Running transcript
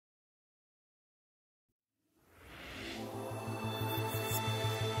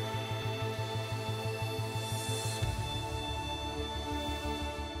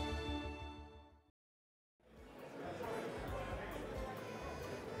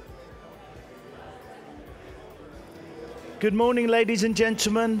Good morning, ladies and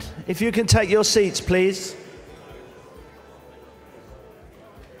gentlemen. If you can take your seats, please.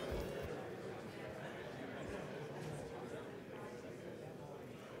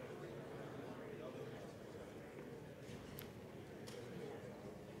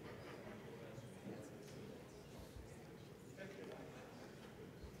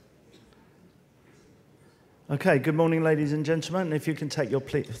 Okay, good morning, ladies and gentlemen. If you can take your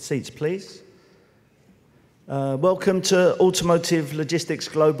seats, please. Welcome to Automotive Logistics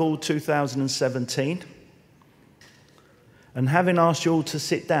Global 2017. And having asked you all to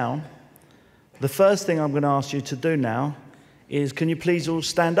sit down, the first thing I'm going to ask you to do now is, can you please all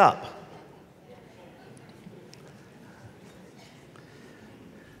stand up?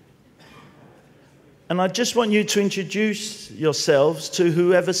 And I just want you to introduce yourselves to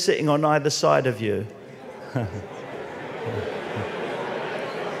whoever's sitting on either side of you.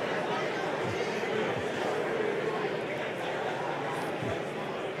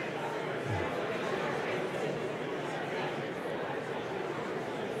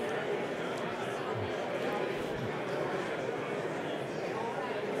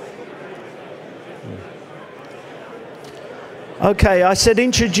 Okay, I said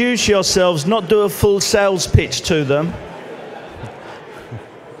introduce yourselves, not do a full sales pitch to them.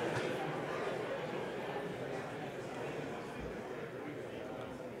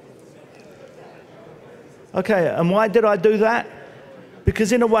 Okay, and why did I do that?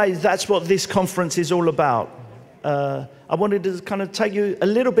 Because in a way, that's what this conference is all about. I wanted to kind of take you a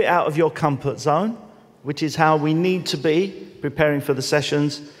little bit out of your comfort zone, which is how we need to be preparing for the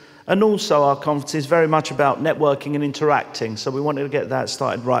sessions. And also our conference is very much about networking and interacting, so we wanted to get that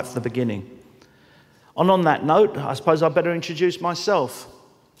started right from the beginning. And on that note, I suppose I better introduce myself.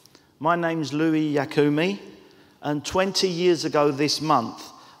 My name's Louis Yakumi, and 20 years ago this month,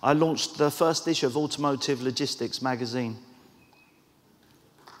 I launched the first issue of Automotive Logistics magazine.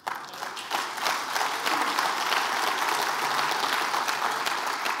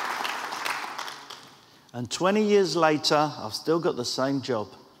 And 20 years later, I've still got the same job.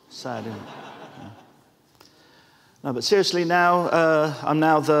 Sad, isn't it? Yeah. No, but seriously now, I'm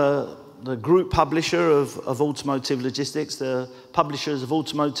now the group publisher of Automotive Logistics, the publishers of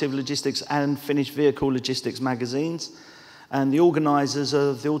Automotive Logistics and Finished Vehicle Logistics magazines, and the organisers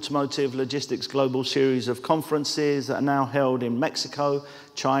of the Automotive Logistics Global series of conferences that are now held in Mexico,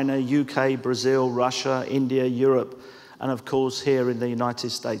 China, UK, Brazil, Russia, India, Europe, and of course here in the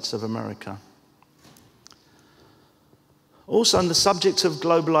United States of America. Also, on the subject of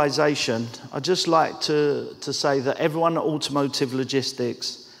globalization, I'd just like to say that everyone at Automotive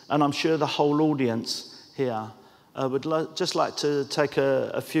Logistics, and I'm sure the whole audience here, would just like to take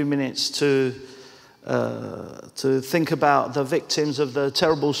a few minutes to think about the victims of the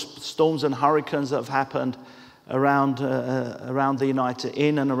terrible storms and hurricanes that have happened around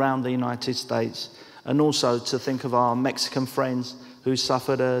in and around the United States, and also to think of our Mexican friends who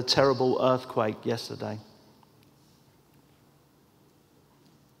suffered a terrible earthquake yesterday.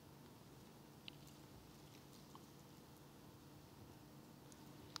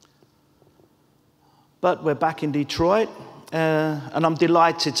 But we're back in Detroit, and I'm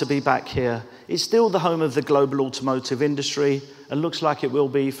delighted to be back here. It's still the home of the global automotive industry, and looks like it will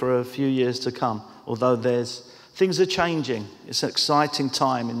be for a few years to come, although things are changing. It's an exciting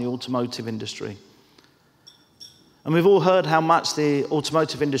time in the automotive industry. And we've all heard how much the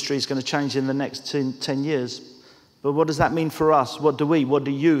automotive industry is going to change in the next 10 years. But what does that mean for us? What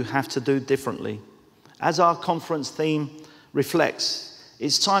do you have to do differently? As our conference theme reflects,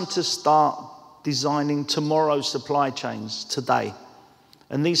 it's time to start designing tomorrow's supply chains today.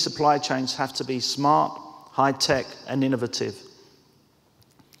 And these supply chains have to be smart, high-tech, and innovative.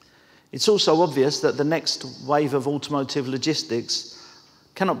 It's also obvious that the next wave of automotive logistics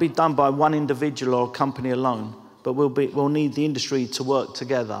cannot be done by one individual or company alone, but we'll need the industry to work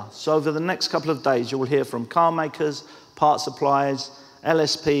together. So over the next couple of days, you will hear from car makers, part suppliers,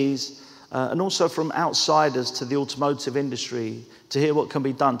 LSPs, and also from outsiders to the automotive industry to hear what can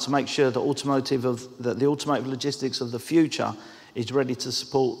be done to make sure that the automotive logistics of the future is ready to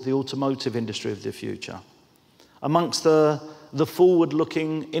support the automotive industry of the future. Amongst the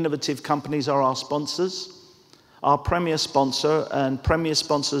forward-looking innovative companies are our sponsors. Our premier sponsor and premier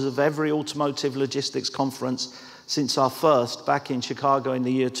sponsors of every automotive logistics conference since our first back in Chicago in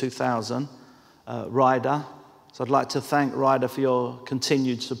the year 2000, Ryder. So I'd like to thank Ryder for your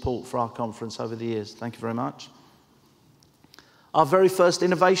continued support for our conference over the years. Thank you very much. Our very first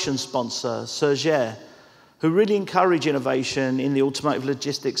innovation sponsor, Surgere, who really encourage innovation in the automotive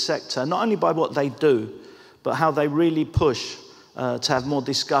logistics sector, not only by what they do, but how they really push to have more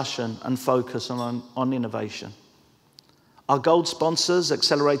discussion and focus on innovation. Our gold sponsors,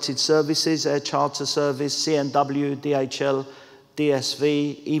 Accelerated Services, Air Charter Service, CNW, DHL,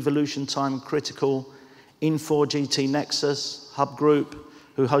 DSV, Evolution Time Critical, Infor, GT Nexus, Hub Group,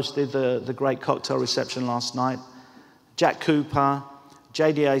 who hosted the great cocktail reception last night, Jack Cooper,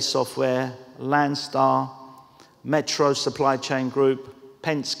 JDA Software, Landstar, Metro Supply Chain Group,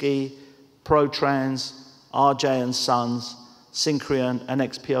 Penske, ProTrans, RJ & Sons, Syncrian, and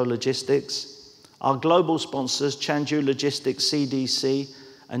XPO Logistics. Our global sponsors, Chanju Logistics, CDC,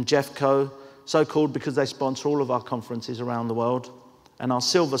 and Jeffco, so called because they sponsor all of our conferences around the world. And our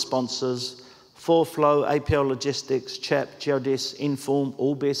silver sponsors, 4Flow, APL Logistics, CHEP, Geodis, Inform,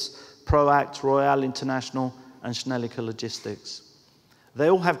 Orbis, Proact, Royale International, and Schnelliker Logistics.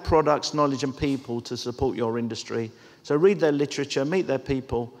 They all have products, knowledge, and people to support your industry. So read their literature, meet their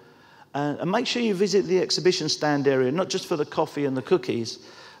people, and make sure you visit the exhibition stand area, not just for the coffee and the cookies,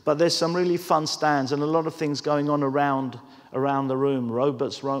 but there's some really fun stands and a lot of things going on around the room,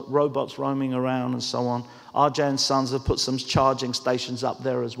 robots roaming around and so on. RJ & Sons have put some charging stations up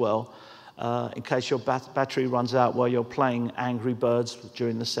there as well, in case your battery runs out while you're playing Angry Birds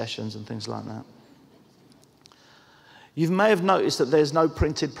during the sessions and things like that. You may have noticed that there's no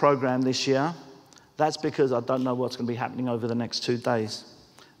printed program this year. That's because I don't know what's going to be happening over the next 2 days.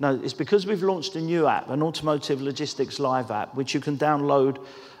 No, it's because we've launched a new app, an Automotive Logistics Live app, which you can download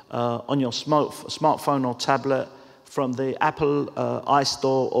on your smartphone or tablet from the Apple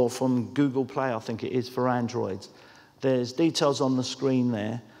iStore or from Google Play, I think it is, for Androids. There's details on the screen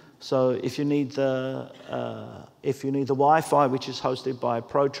there. So if you need the Wi-Fi, which is hosted by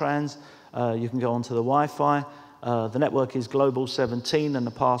ProTrans, you can go onto the Wi-Fi. The network is Global 17 and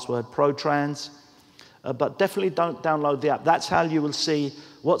the password ProTrans. But definitely don't download the app. That's how you will see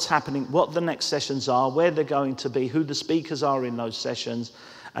what's happening, what the next sessions are, where they're going to be, who the speakers are in those sessions.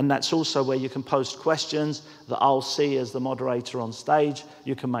 And that's also where you can post questions that I'll see as the moderator on stage.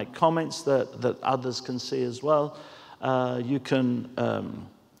 You can make comments that others can see as well. You can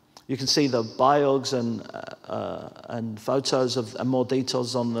see the bios and photos and more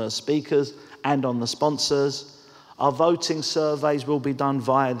details on the speakers and on the sponsors. Our voting surveys will be done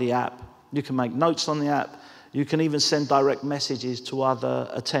via the app. You can make notes on the app. You can even send direct messages to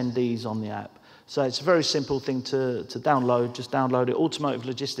other attendees on the app. So it's a very simple thing to download. Just download it, Automotive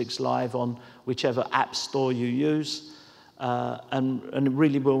Logistics Live, on whichever app store you use. And it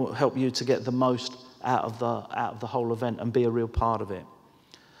really will help you to get the most out of the whole event and be a real part of it.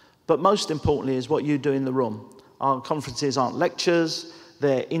 But most importantly is what you do in the room. Our conferences aren't lectures.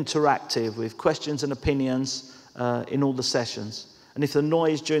 They're interactive with questions and opinions in all the sessions. And if the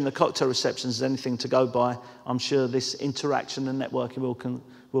noise during the cocktail receptions is anything to go by, I'm sure this interaction and networking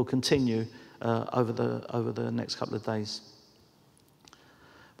will continue over the next couple of days.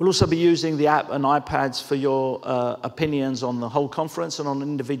 We'll also be using the app and iPads for your opinions on the whole conference and on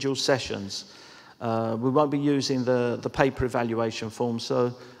individual sessions. We won't be using the paper evaluation form,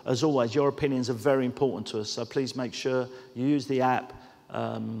 so as always, your opinions are very important to us, so please make sure you use the app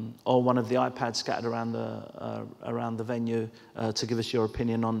or one of the iPads scattered around the venue to give us your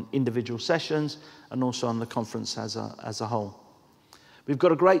opinion on individual sessions and also on the conference as a whole. We've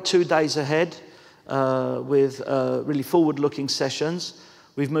got a great 2 days ahead with really forward-looking sessions.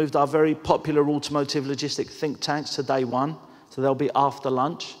 We've moved our very popular automotive logistic think tanks to day one, so they'll be after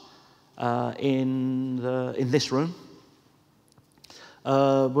lunch in this room.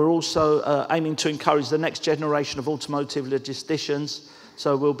 We're also aiming to encourage the next generation of automotive logisticians.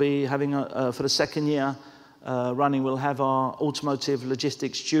 So we'll be having, for the second year running, we'll have our Automotive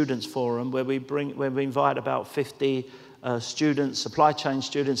Logistics Students Forum, where we invite about 50 students, supply chain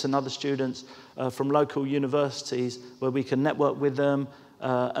students and other students from local universities, where we can network with them,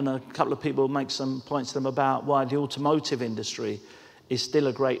 and a couple of people make some points to them about why the automotive industry is still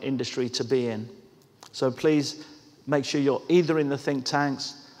a great industry to be in. So please make sure you're either in the think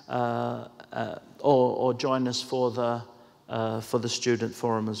tanks or join us for the student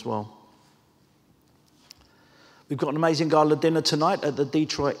forum as well. We've got an amazing gala dinner tonight at the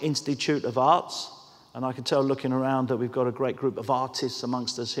Detroit Institute of Arts, and I can tell looking around that we've got a great group of artists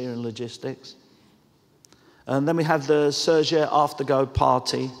amongst us here in logistics. And then we have the Surgere aftergo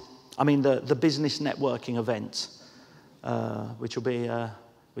party, the business networking event, which will be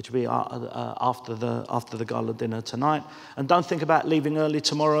after the gala dinner tonight. And don't think about leaving early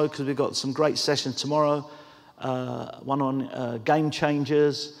tomorrow, because we've got some great sessions tomorrow. One on game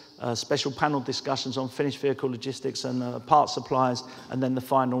changers, special panel discussions on finished vehicle logistics and part supplies, and then the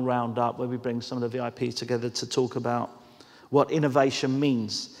final roundup where we bring some of the VIPs together to talk about what innovation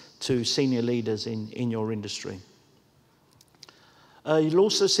means to senior leaders in your industry. You'll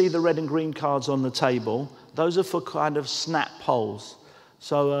also see the red and green cards on the table. those are for kind of snap polls.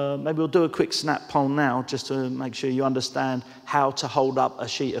 So maybe we'll do a quick snap poll now just to make sure you understand how to hold up a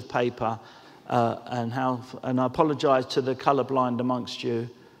sheet of paper and I apologize to the colorblind amongst you.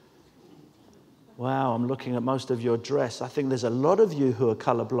 Wow, I'm looking at most of your dress. I think there's a lot of you who are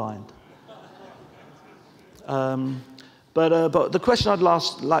colorblind. But the question I'd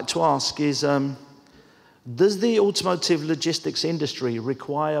like to ask is, does the automotive logistics industry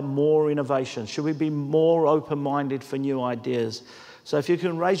require more innovation? Should we be more open-minded for new ideas? So if you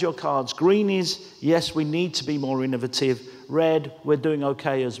can raise your cards. Green is, yes, we need to be more innovative. Red, we're doing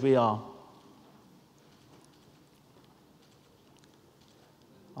okay as we are.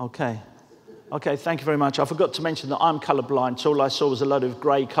 Okay, thank you very much. I forgot to mention that I'm colorblind, so all I saw was a load of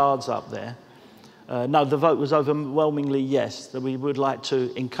grey cards up there. No, the vote was overwhelmingly yes, that we would like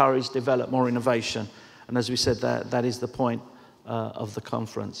to encourage, develop more innovation. And as we said, that is the point of the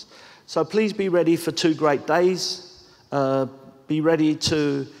conference. So please be ready for 2 great days. Be ready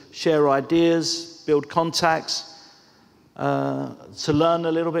to share ideas, build contacts, to learn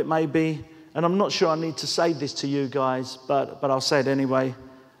a little bit maybe. And I'm not sure I need to say this to you guys, but I'll say it anyway.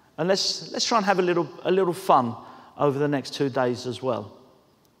 And let's try and have a little fun over the next 2 days as well,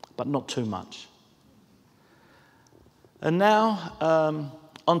 but not too much. And now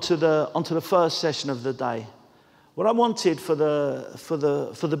onto the first session of the day. What I wanted for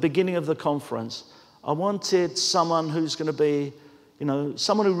the beginning of the conference, I wanted someone who's going to be,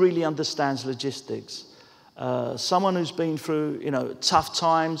 someone who really understands logistics, someone who's been through, tough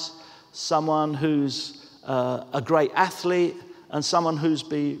times, someone who's a great athlete, and someone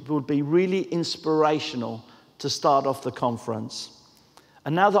would be really inspirational to start off the conference.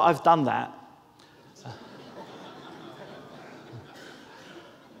 And now that I've done that,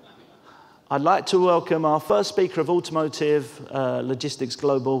 I'd like to welcome our first speaker of Automotive Logistics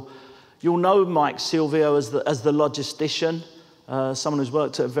Global. You'll know Mike Silvio as the logistician, someone who's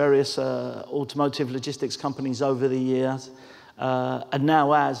worked at various automotive logistics companies over the years, and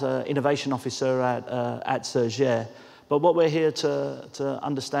now as an innovation officer at Surgere. But what we're here to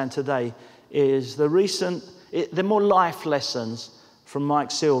understand today is the more life lessons from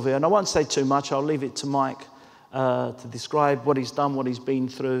Mike Silvio. And I won't say too much, I'll leave it to Mike to describe what he's done, what he's been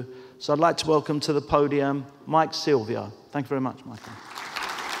through. So I'd like to welcome to the podium Mike Silvio. Thank you very much, Michael.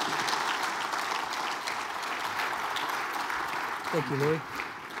 Thank you, Louis.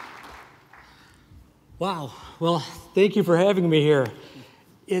 Wow. Well, thank you for having me here.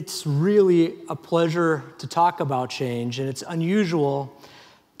 It's really a pleasure to talk about change, and it's unusual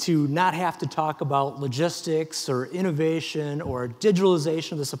to not have to talk about logistics or innovation or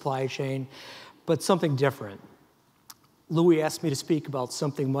digitalization of the supply chain, but something different. Louis asked me to speak about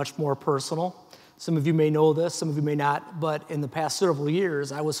something much more personal. Some of you may know this, some of you may not, but in the past several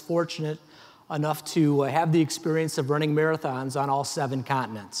years, I was fortunate enough to have the experience of running marathons on all 7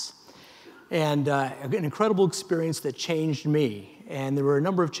 continents. And an incredible experience that changed me. And there were a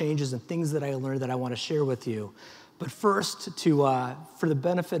number of changes and things that I learned that I want to share with you. But first, for the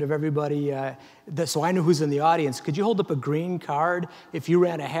benefit of everybody, so I know who's in the audience, could you hold up a green card if you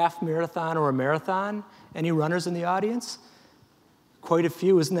ran a half marathon or a marathon? Any runners in the audience? Quite a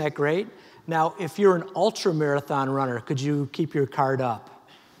few, isn't that great? Now, if you're an ultra marathon runner, could you keep your card up?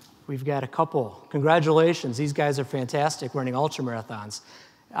 We've got a couple. Congratulations, these guys are fantastic running ultra marathons.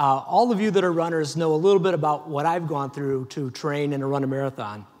 All of you that are runners know a little bit about what I've gone through to train and to run a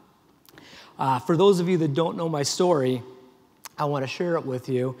marathon. For those of you that don't know my story, I want to share it with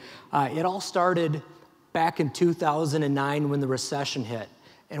you. It all started back in 2009 when the recession hit,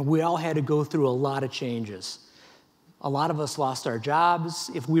 and we all had to go through a lot of changes. A lot of us lost our jobs.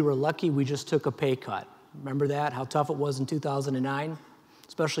 If we were lucky, we just took a pay cut. Remember that, how tough it was in 2009,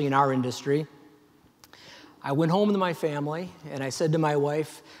 especially in our industry? I went home to my family, and I said to my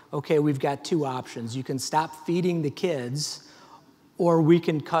wife, okay, we've got 2 options. You can stop feeding the kids, or we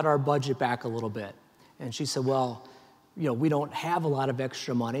can cut our budget back a little bit. And she said, well, we don't have a lot of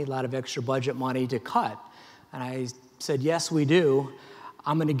extra money, a lot of extra budget money to cut. And I said, yes, we do.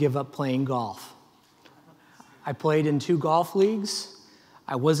 I'm going to give up playing golf. I played in 2 golf leagues.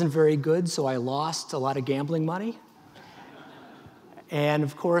 I wasn't very good, so I lost a lot of gambling money. And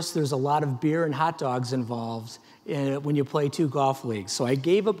of course, there's a lot of beer and hot dogs involved when you play 2 golf leagues. So I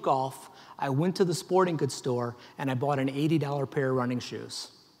gave up golf. I went to the sporting goods store, and I bought an $80 pair of running shoes.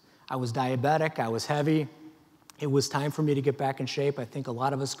 I was diabetic. I was heavy. It was time for me to get back in shape. I think a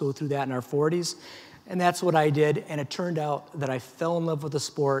lot of us go through that in our 40s. And that's what I did. And it turned out that I fell in love with the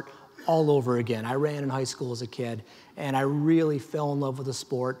sport all over again. I ran in high school as a kid, and I really fell in love with the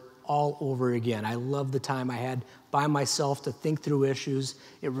sport. all over again. I love the time I had by myself to think through issues.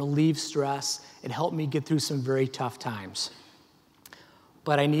 It relieved stress. It helped me get through some very tough times.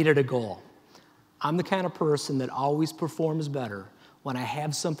 But I needed a goal. I'm the kind of person that always performs better when I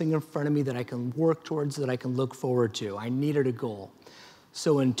have something in front of me that I can work towards, that I can look forward to. I needed a goal.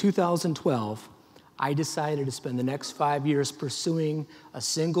 So in 2012, I decided to spend the next 5 years pursuing a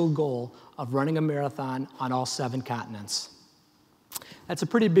single goal of running a marathon on all 7 continents. That's a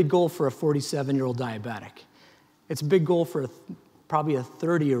pretty big goal for a 47-year-old diabetic. It's a big goal for probably a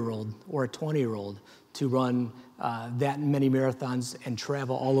 30-year-old or a 20-year-old to run that many marathons and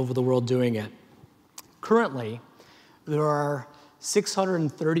travel all over the world doing it. Currently, there are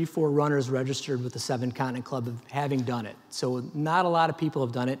 634 runners registered with the 7 Continent Club of having done it. So not a lot of people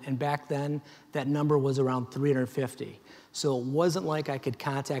have done it, and back then, that number was around 350. So it wasn't like I could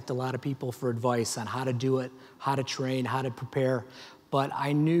contact a lot of people for advice on how to do it, how to train, how to prepare, but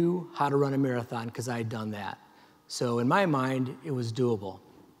I knew how to run a marathon because I had done that. So in my mind, it was doable.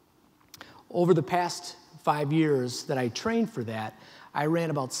 Over the past 5 years that I trained for that, I ran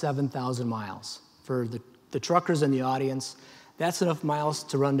about 7,000 miles. For the truckers in the audience, that's enough miles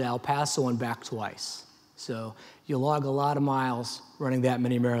to run to El Paso and back twice. So you log a lot of miles running that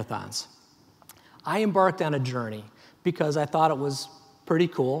many marathons. I embarked on a journey because I thought it was pretty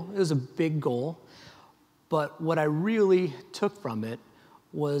cool. It was a big goal. But what I really took from it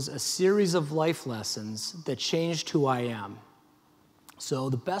was a series of life lessons that changed who I am. So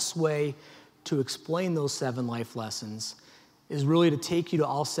the best way to explain those 7 life lessons is really to take you to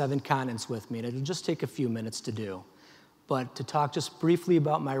all 7 continents with me. And it'll just take a few minutes to do. But to talk just briefly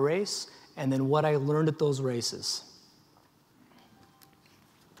about my race and then what I learned at those races.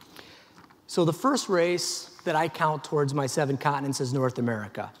 So the first race that I count towards my 7 continents is North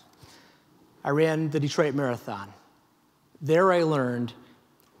America. I ran the Detroit Marathon. There I learned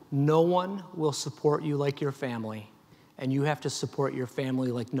no one will support you like your family, and you have to support your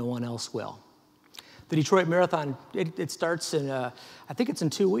family like no one else will. The Detroit Marathon, it starts in, I think it's in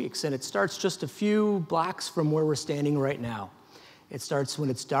 2 weeks, and it starts just a few blocks from where we're standing right now. It starts when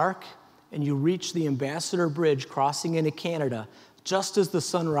it's dark, and you reach the Ambassador Bridge crossing into Canada just as the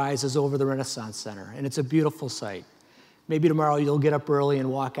sun rises over the Renaissance Center, and it's a beautiful sight. Maybe tomorrow you'll get up early and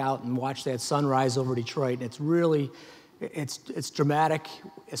walk out and watch that sunrise over Detroit, and it's really, it's dramatic,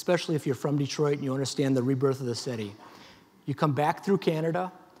 especially if you're from Detroit and you understand the rebirth of the city. You come back through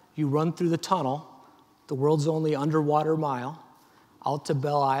Canada, you run through the tunnel, the world's only underwater mile, out to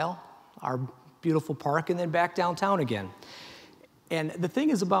Belle Isle, our beautiful park, and then back downtown again. And the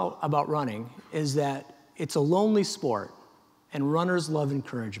thing is about running is that it's a lonely sport, and runners love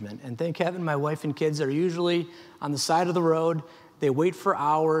encouragement. And thank heaven my wife and kids are usually on the side of the road. They wait for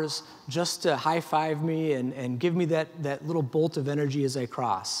hours just to high-five me and give me that little bolt of energy as I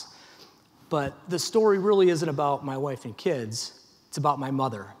cross. But the story really isn't about my wife and kids. It's about my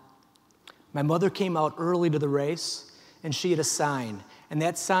mother. My mother came out early to the race, and she had a sign. And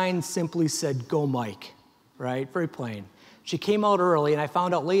that sign simply said, "Go Mike," right? Very plain. She came out early, and I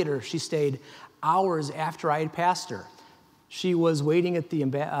found out later she stayed hours after I had passed her. She was waiting at the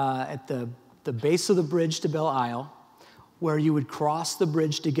base of the bridge to Belle Isle, where you would cross the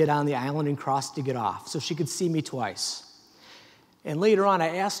bridge to get on the island and cross to get off, so she could see me twice. And later on,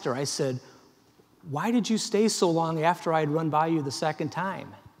 I asked her, I said, "Why did you stay so long after I'd run by you the second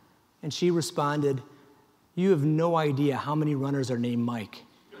time?" And she responded, "You have no idea how many runners are named Mike."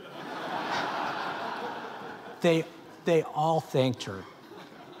 They all thanked her.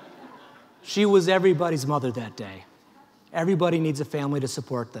 She was everybody's mother that day. Everybody needs a family to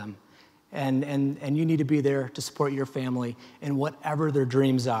support them. And you need to be there to support your family in whatever their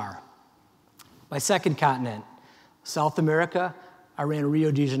dreams are. My 2nd continent, South America, I ran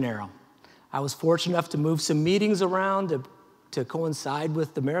Rio de Janeiro. I was fortunate enough to move some meetings around to coincide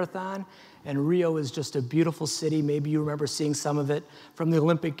with the marathon, and Rio is just a beautiful city. Maybe you remember seeing some of it from the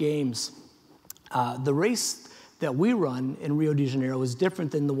Olympic Games. The race that we run in Rio de Janeiro is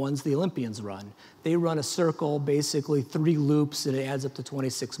different than the ones the Olympians run. They run a circle, basically 3 loops, and it adds up to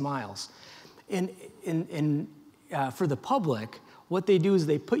 26 miles. For the public, what they do is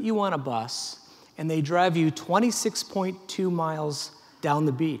they put you on a bus, and they drive you 26.2 miles down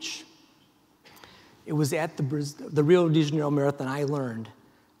the beach. It was at the Rio de Janeiro Marathon I learned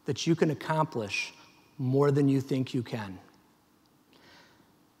that you can accomplish more than you think you can.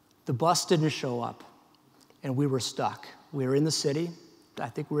 The bus didn't show up, and we were stuck. We were in the city. I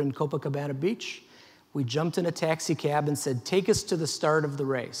think we were in Copacabana Beach. We jumped in a taxi cab and said, "Take us to the start of the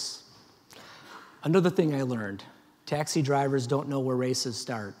race." Another thing I learned, taxi drivers don't know where races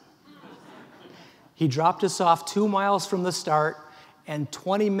start. He dropped us off 2 miles from the start, and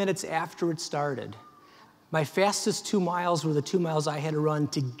 20 minutes after it started, my fastest 2 miles were the 2 miles I had to run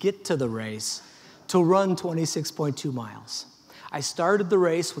to get to the race, to run 26.2 miles. I started the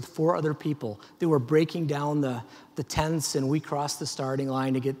race with 4 other people. They were breaking down the tents, and we crossed the starting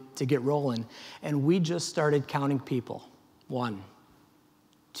line to get rolling. And we just started counting people. 1,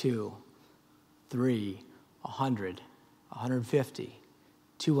 2, 3, 100, 150,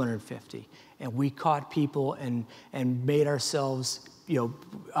 250. And we caught people and made ourselves,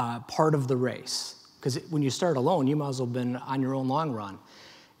 part of the race. Because when you start alone, you might as well have been on your own long run.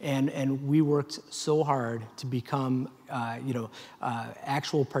 And we worked so hard to become,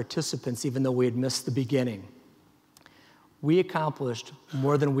 actual participants, even though we had missed the beginning. We accomplished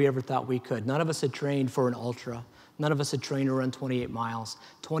more than we ever thought we could. None of us had trained for an ultra. None of us had trained to run 28 miles.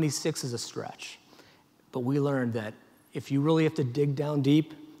 26 is a stretch. But we learned that if you really have to dig down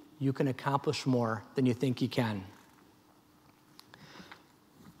deep, you can accomplish more than you think you can.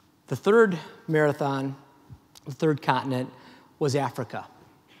 The third marathon, the third continent, was Africa.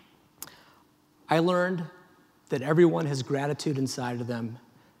 I learned that everyone has gratitude inside of them.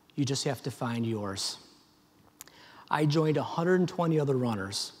 You just have to find yours. I joined 120 other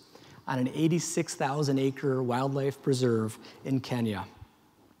runners on an 86,000-acre wildlife preserve in Kenya.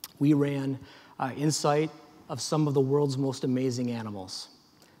 We ran in sight of some of the world's most amazing animals.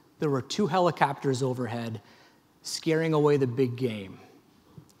 There were 2 helicopters overhead scaring away the big game.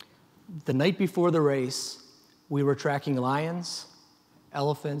 The night before the race, we were tracking lions,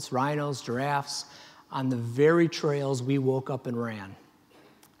 elephants, rhinos, giraffes on the very trails we woke up and ran.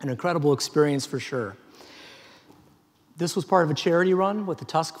 An incredible experience for sure. This was part of a charity run with the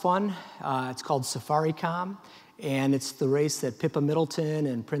Tusk Fund. It's called SafariCom, and it's the race that Pippa Middleton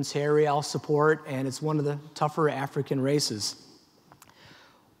and Prince Harry all support, and it's one of the tougher African races.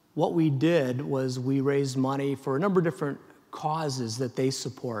 What we did was we raised money for a number of different causes that they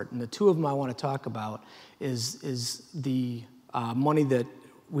support, and the 2 of them I want to talk about is the money that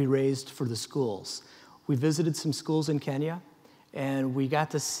we raised for the schools. We visited some schools in Kenya, and we got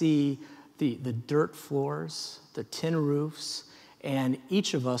to see the dirt floors, the tin roofs, and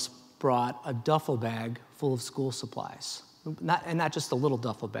each of us brought a duffel bag full of school supplies. Not just a little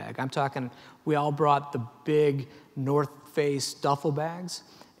duffel bag. I'm talking, we all brought the big North Face duffel bags,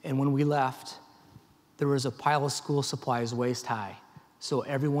 and when we left, there was a pile of school supplies waist high, so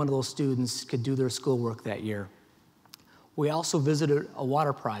every one of those students could do their schoolwork that year. We also visited a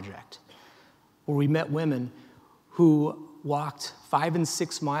water project where we met women who walked 5 and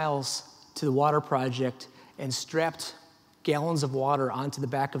 6 miles to the water project and strapped gallons of water onto the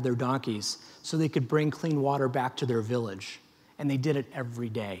back of their donkeys so they could bring clean water back to their village. And they did it every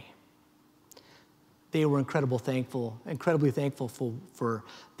day. They were incredibly thankful for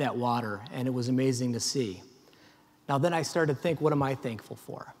that water, and it was amazing to see. Now then I started to think, what am I thankful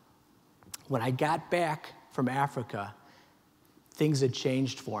for? When I got back from Africa, things had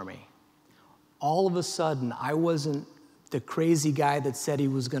changed for me. All of a sudden, I wasn't the crazy guy that said he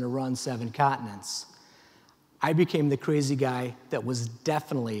was going to run 7 continents. I became the crazy guy that was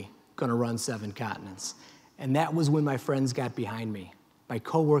definitely going to run 7 continents. And that was when my friends got behind me. My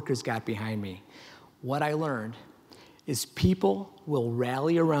coworkers got behind me. What I learned is people will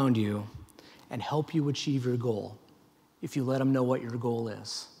rally around you and help you achieve your goal if you let them know what your goal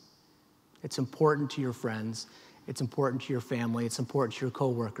is. It's important to your friends. It's important to your family. It's important to your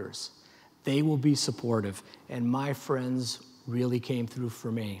coworkers. They will be supportive, and my friends really came through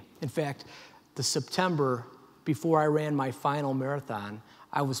for me. In fact, the September before I ran my final marathon,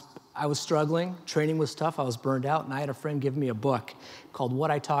 I was struggling. Training was tough. I was burned out, and I had a friend give me a book called What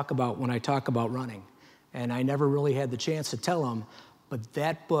I Talk About When I Talk About Running. And I never really had the chance to tell him, but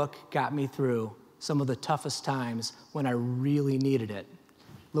that book got me through some of the toughest times when I really needed it.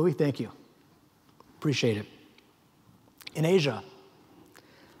 Louis, thank you. Appreciate it. In Asia,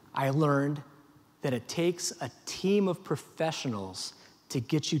 I learned that it takes a team of professionals to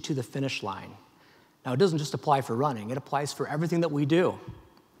get you to the finish line. Now, it doesn't just apply for running. It applies for everything that we do.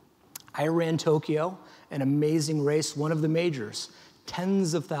 I ran Tokyo, an amazing race, one of the majors,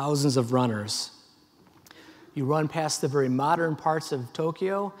 tens of thousands of runners. You run past the very modern parts of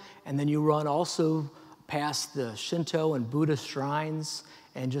Tokyo, and then you run also past the Shinto and Buddhist shrines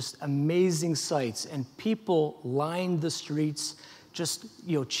and just amazing sights. And people lined the streets just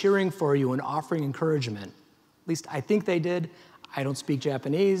cheering for you and offering encouragement. At least I think they did. I don't speak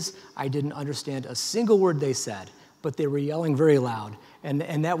Japanese. I didn't understand a single word they said, but they were yelling very loud, and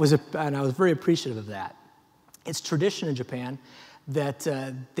I was very appreciative of that. It's tradition in Japan that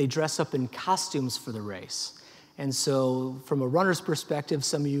they dress up in costumes for the race. And so from a runner's perspective,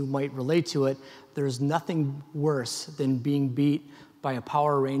 some of you might relate to it, there's nothing worse than being beat by a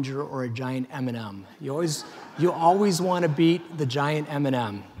Power Ranger or a giant M&M. You always want to beat the giant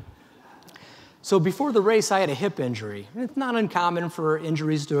M&M. So before the race, I had a hip injury. It's not uncommon for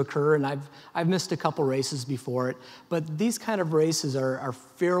injuries to occur, and I've missed a couple races before it. But these kind of races are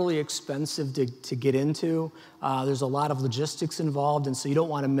fairly expensive to get into. There's a lot of logistics involved, and so you don't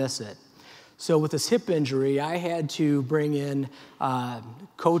want to miss it. So with this hip injury, I had to bring in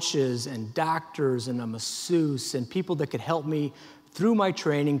coaches and doctors and a masseuse and people that could help me through my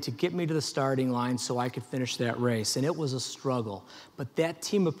training to get me to the starting line so I could finish that race. And it was a struggle, but that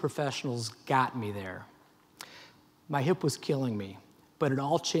team of professionals got me there. My hip was killing me, but it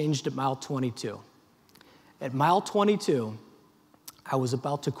all changed at mile 22. At mile 22, I was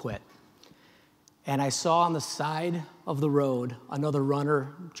about to quit. And I saw on the side of the road another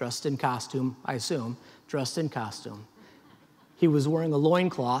runner dressed in costume, I assume, dressed in costume. He was wearing a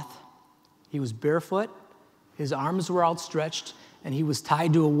loincloth, he was barefoot, his arms were outstretched, and he was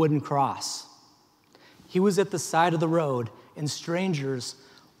tied to a wooden cross. He was at the side of the road, and strangers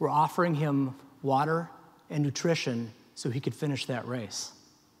were offering him water and nutrition so he could finish that race.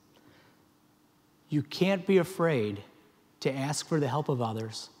 You can't be afraid to ask for the help of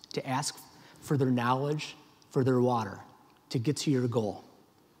others, to ask for their knowledge, for their water, to get to your goal.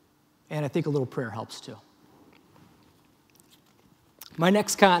 And I think a little prayer helps too. My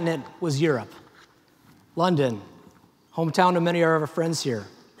next continent was Europe, London, hometown of many of our friends here.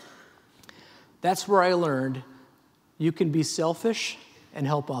 That's where I learned you can be selfish and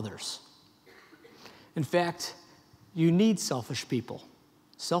help others. In fact, you need selfish people.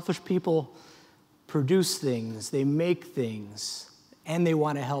 Selfish people produce things, they make things, and they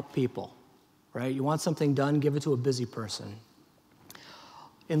want to help people, right? You want something done, give it to a busy person.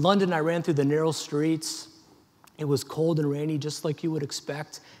 In London, I ran through the narrow streets. It was cold and rainy, just like you would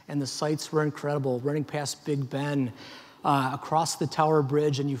expect, and the sights were incredible, running past Big Ben, across the Tower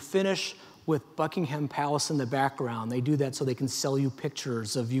Bridge, and you finish with Buckingham Palace in the background. They do that so they can sell you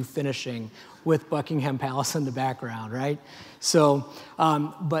pictures of you finishing with Buckingham Palace in the background, right? So,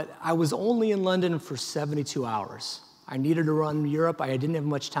 but I was only in London for 72 hours. I needed to run Europe. I didn't have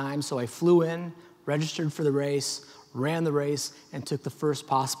much time, so I flew in, registered for the race, ran the race, and took the first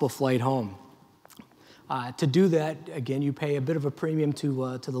possible flight home. To do that, again, you pay a bit of a premium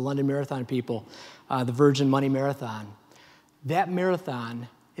to the London Marathon people, the Virgin Money Marathon. That marathon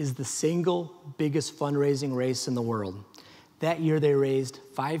is the single biggest fundraising race in the world. That year they raised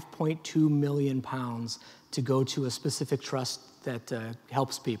 5.2 million pounds to go to a specific trust that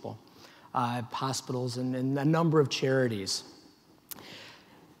helps people, hospitals and a number of charities.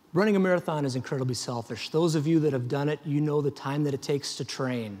 Running a marathon is incredibly selfish. Those of you that have done it, you know the time that it takes to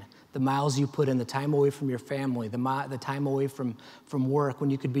train, the miles you put in, the time away from your family, the time away from work when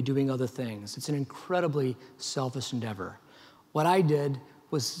you could be doing other things. It's an incredibly selfish endeavor. What I did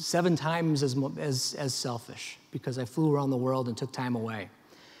was 7 times as selfish because I flew around the world and took time away.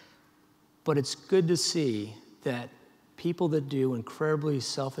 But it's good to see that people that do incredibly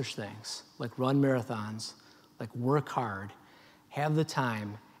selfish things, like run marathons, like work hard, have the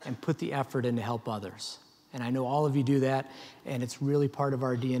time and put the effort in to help others. And I know all of you do that, and it's really part of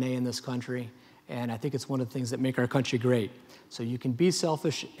our DNA in this country, and I think it's one of the things that make our country great. So you can be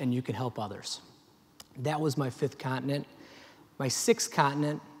selfish and you can help others. That was my 5th continent. My 6th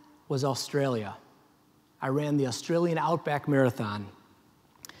continent was Australia. I ran the Australian Outback Marathon.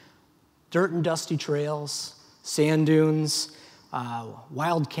 Dirt and dusty trails, sand dunes,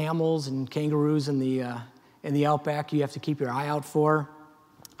 wild camels and kangaroos in the outback you have to keep your eye out for.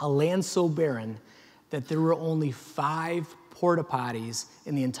 A land so barren that there were only 5 porta potties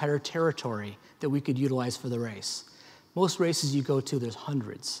in the entire territory that we could utilize for the race. Most races you go to, there's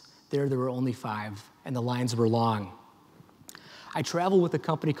hundreds. There were only 5, and the lines were long. I travel with a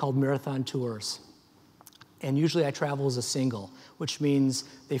company called Marathon Tours, and usually I travel as a single, which means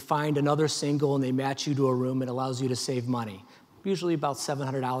they find another single and they match you to a room and allows you to save money, usually about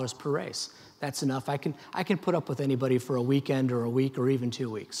 $700 per race. That's enough. I can put up with anybody for a weekend or a week or even 2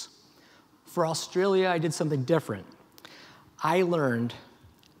 weeks. For Australia, I did something different. I learned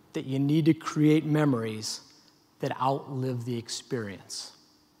that you need to create memories that outlive the experience.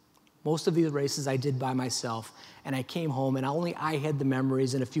 Most of these races I did by myself, and I came home and only I had the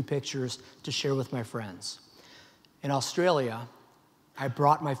memories and a few pictures to share with my friends. In Australia, I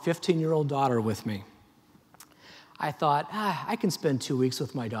brought my 15-year-old daughter with me. I thought, I can spend 2 weeks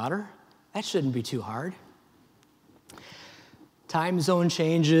with my daughter. That shouldn't be too hard. Time zone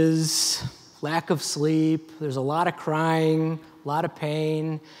changes, lack of sleep, there's a lot of crying, a lot of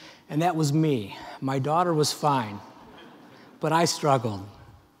pain, and that was me. My daughter was fine, but I struggled.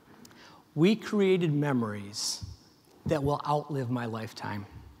 We created memories that will outlive my lifetime.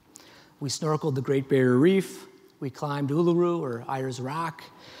 We snorkeled the Great Barrier Reef. We climbed Uluru or Ayers Rock.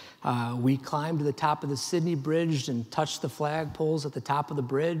 We climbed to the top of the Sydney Bridge and touched the flagpoles at the top of the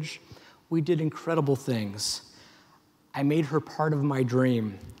bridge. We did incredible things. I made her part of my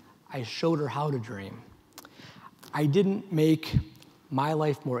dream. I showed her how to dream. I didn't make my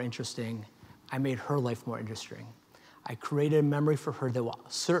life more interesting. I made her life more interesting. I created a memory for her that will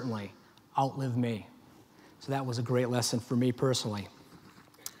certainly outlive me. So that was a great lesson for me personally.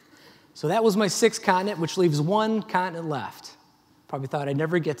 So that was my sixth continent, which leaves one continent left. Probably thought I'd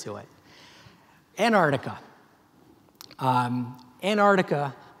never get to it. Antarctica.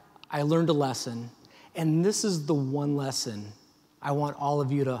 Antarctica, I learned a lesson, and this is the one lesson I want all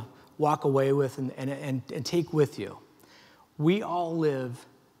of you to walk away with and take with you. We all live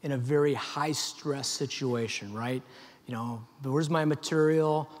in a very high-stress situation, right? You know, where's my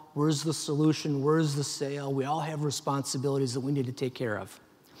material? Where's the solution? Where's the sale? We all have responsibilities that we need to take care of.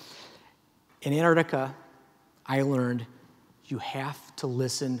 In Antarctica, I learned you have to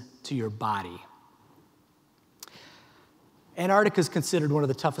listen to your body. Antarctica is considered one of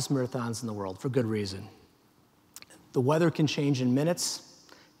the toughest marathons in the world for good reason. The weather can change in minutes.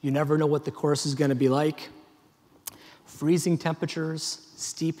 You never know what the course is going to be like. Freezing temperatures,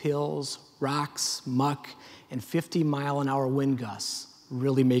 steep hills, rocks, muck, and 50-mile-an-hour wind gusts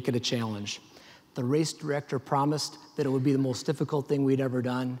really make it a challenge. The race director promised that it would be the most difficult thing we'd ever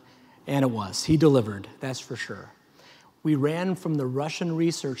done, and it was. He delivered, that's for sure. We ran from the Russian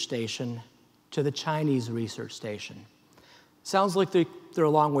research station to the Chinese research station. Sounds like they're a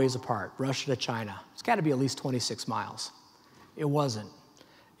long ways apart, Russia to China. It's got to be at least 26 miles. It wasn't.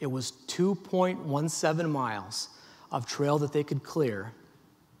 It was 2.17 miles of trail that they could clear,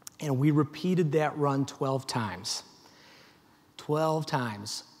 and we repeated that run 12 times. 12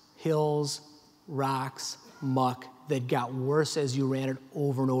 times. Hills, rocks, muck that got worse as you ran it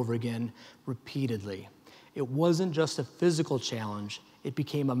over and over again repeatedly. It wasn't just a physical challenge, it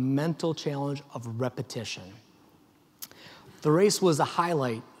became a mental challenge of repetition. The race was a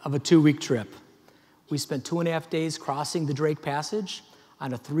highlight of a 2-week trip. We spent 2.5 days crossing the Drake Passage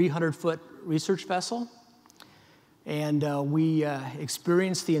on a 300-foot research vessel, and we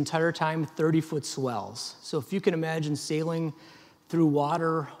experienced the entire time 30-foot swells. So if you can imagine sailing through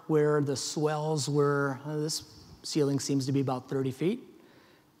water where the swells were, this ceiling seems to be about 30 feet,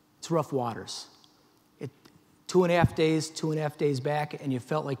 it's rough waters. 2.5 days back, and you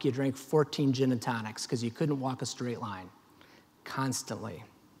felt like you drank 14 gin and tonics because you couldn't walk a straight line constantly.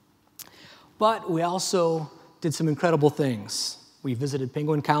 But we also did some incredible things. We visited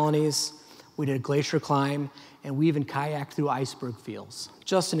penguin colonies, we did a glacier climb, and we even kayaked through iceberg fields.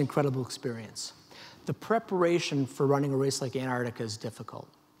 Just an incredible experience. The preparation for running a race like Antarctica is difficult.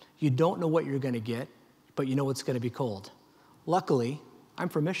 You don't know what you're going to get, but you know it's going to be cold. Luckily, I'm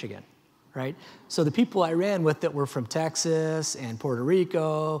from Michigan, right? So the people I ran with that were from Texas and Puerto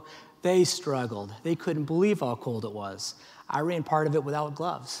Rico, they struggled. They couldn't believe how cold it was. I ran part of it without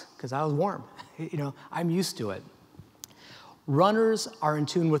gloves because I was warm. You know, I'm used to it. Runners are in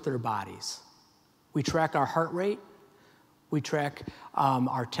tune with their bodies. We track our heart rate. We track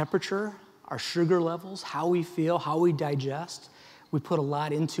our temperature, our sugar levels, how we feel, how we digest. We put a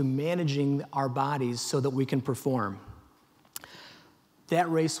lot into managing our bodies so that we can perform. That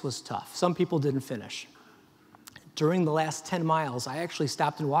race was tough. Some people didn't finish. During the last 10 miles, I actually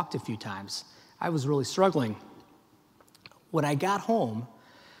stopped and walked a few times. I was really struggling. When I got home,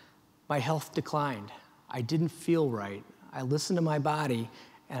 my health declined. I didn't feel right. I listened to my body,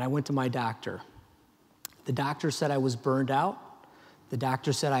 and I went to my doctor. The doctor said I was burned out. The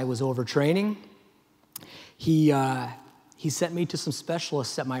doctor said I was overtraining. He sent me to some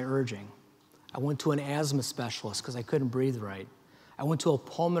specialists at my urging. I went to an asthma specialist because I couldn't breathe right. I went to a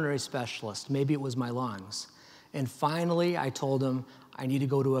pulmonary specialist. Maybe it was my lungs. And finally, I told him I need to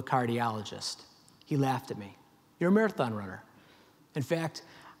go to a cardiologist. He laughed at me. You're a marathon runner. In fact,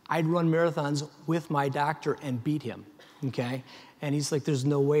 I'd run marathons with my doctor and beat him, okay? And he's like, there's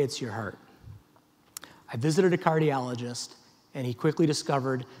no way it's your heart. I visited a cardiologist, and he quickly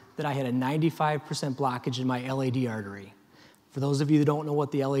discovered that I had a 95% blockage in my LAD artery. For those of you that don't know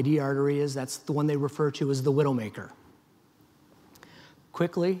what the LAD artery is, that's the one they refer to as the widowmaker.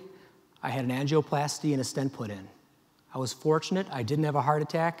 Quickly, I had an angioplasty and a stent put in. I was fortunate I didn't have a heart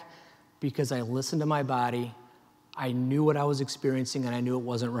attack because I listened to my body. I knew what I was experiencing, and I knew it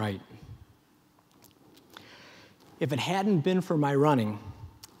wasn't right. If it hadn't been for my running,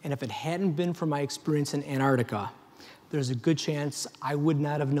 and if it hadn't been for my experience in Antarctica, there's a good chance I would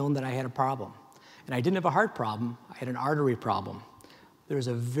not have known that I had a problem. And I didn't have a heart problem, I had an artery problem. There's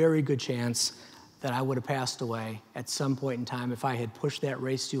a very good chance that I would have passed away at some point in time if I had pushed that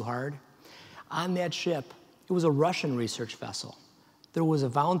race too hard. On that ship, it was a Russian research vessel. There was a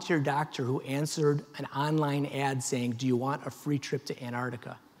volunteer doctor who answered an online ad saying, "Do you want a free trip to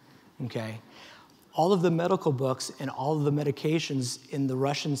Antarctica?" Okay. All of the medical books and all of the medications in the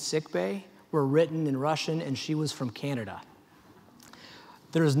Russian sick bay were written in Russian, and she was from Canada.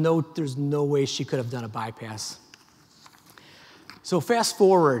 There's no way she could have done a bypass. So fast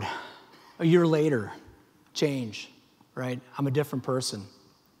forward a year later, change, right? I'm a different person.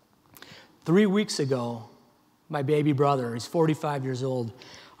 3 weeks ago, my baby brother, he's 45 years old,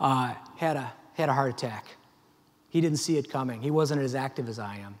 had a heart attack. He didn't see it coming. He wasn't as active as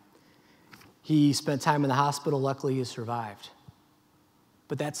I am. He spent time in the hospital. Luckily, he survived.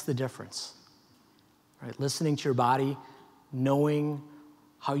 But that's the difference, right? Listening to your body, knowing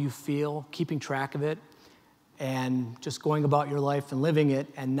how you feel, keeping track of it, and just going about your life and living it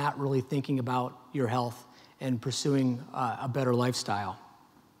and not really thinking about your health and pursuing a better lifestyle.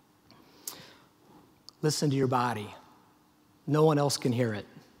 Listen to your body. No one else can hear it.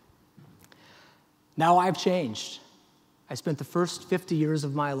 Now I've changed. I spent the first 50 years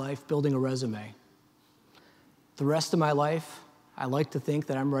of my life building a resume. The rest of my life, I like to think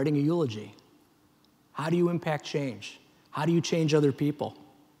that I'm writing a eulogy. How do you impact change? How do you change other people?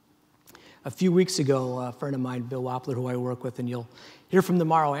 A few weeks ago, a friend of mine, Bill Wappler, who I work with, and you'll hear from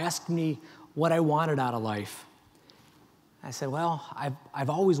tomorrow, asked me what I wanted out of life. I said, well, I've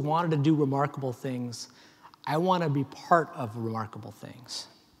always wanted to do remarkable things. I want to be part of remarkable things.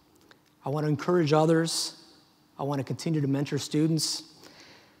 I want to encourage others. I want to continue to mentor students.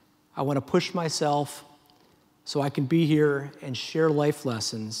 I want to push myself so I can be here and share life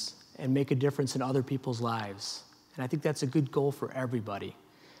lessons and make a difference in other people's lives. And I think that's a good goal for everybody,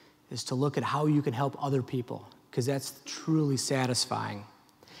 is to look at how you can help other people, because that's truly satisfying.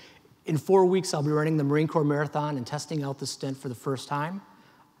 In 4 weeks, I'll be running the Marine Corps Marathon and testing out the stent for the first time.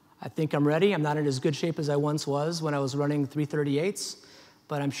 I think I'm ready. I'm not in as good shape as I once was when I was running 3:38s,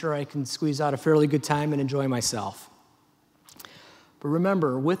 but I'm sure I can squeeze out a fairly good time and enjoy myself. But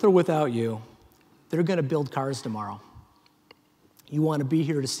remember, with or without you, they're going to build cars tomorrow. You want to be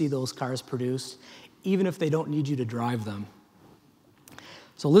here to see those cars produced, even if they don't need you to drive them.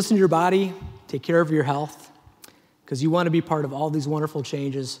 So listen to your body, take care of your health, because you want to be part of all these wonderful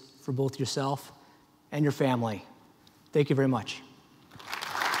changes for both yourself and your family. Thank you very much.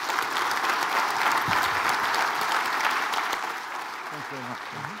 Thank you very much.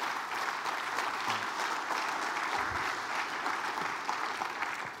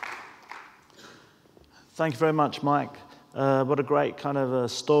 Thank you very much, Mike. What a great kind of a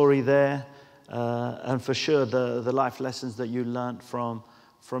story there. And for sure, the life lessons that you learned from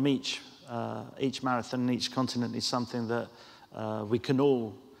each marathon, each continent is something that we can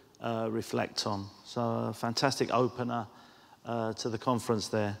all reflect on. So a fantastic opener to the conference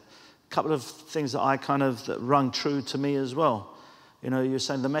there. A couple of things that that rung true to me as well. You know, you're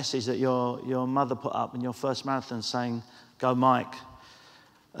saying the message that your mother put up in your first marathon saying, "Go Mike."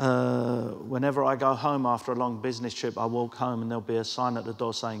 Whenever I go home after a long business trip, I walk home and there'll be a sign at the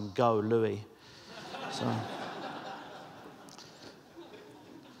door saying, "Go Louis." So.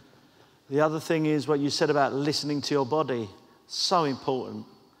 The other thing is what you said about listening to your body. So important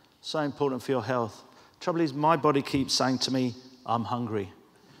for your health. Trouble is, my body keeps saying to me, "I'm hungry."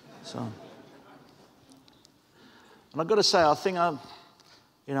 So, and I've got to say, I think I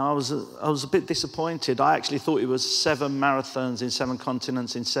was a bit disappointed. I actually thought it was 7 marathons in 7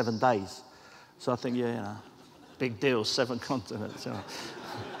 continents in 7 days. So I think, big deal, 7 continents.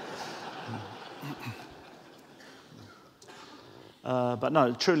 But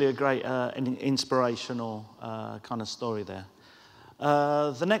no, truly a great inspirational kind of story there.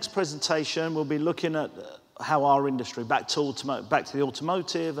 The next presentation, we'll be looking at how our industry, back to the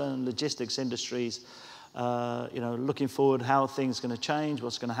automotive and logistics industries, looking forward, how things are going to change,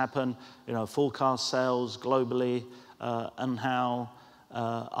 what's going to happen, forecast sales globally, and how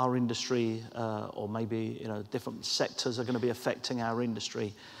our industry, or maybe different sectors, are going to be affecting our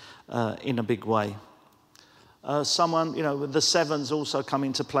industry in a big way. With the 7s also come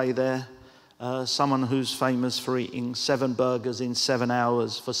into play there. Someone who's famous for eating 7 burgers in 7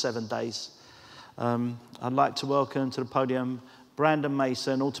 hours for 7 days. I'd like to welcome to the podium Brandon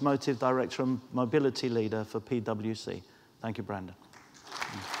Mason, Automotive Director and Mobility Leader for PwC. Thank you, Brandon.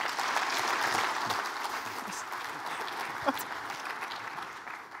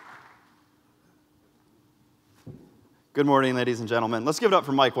 Good morning, ladies and gentlemen. Let's give it up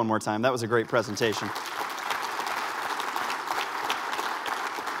for Mike one more time. That was a great presentation.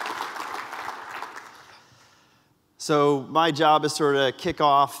 So my job is sort of kick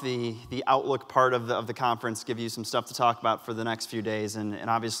off the outlook part of the conference, give you some stuff to talk about for the next few days, and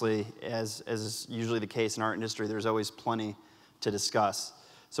obviously, as is usually the case in our industry, there's always plenty to discuss.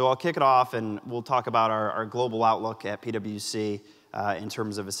 So I'll kick it off, and we'll talk about our global outlook at PwC in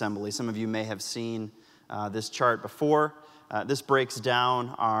terms of assembly. Some of you may have seen this chart before. This breaks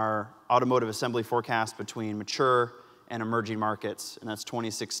down our automotive assembly forecast between mature and emerging markets, and that's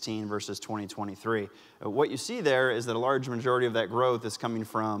 2016 versus 2023. What you see there is that a large majority of that growth is coming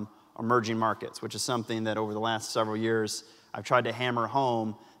from emerging markets, which is something that over the last several years I've tried to hammer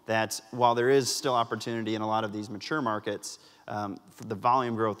home that while there is still opportunity in a lot of these mature markets, the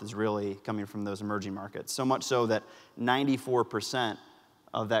volume growth is really coming from those emerging markets. So much so that 94%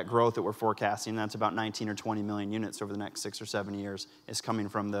 of that growth that we're forecasting, that's about 19 or 20 million units over the next 6 or 7 years, is coming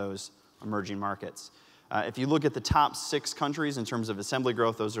from those emerging markets. If you look at the top 6 countries in terms of assembly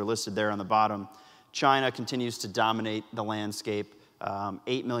growth, those are listed there on the bottom. China continues to dominate the landscape,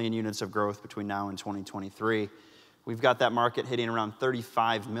 8 million units of growth between now and 2023. We've got that market hitting around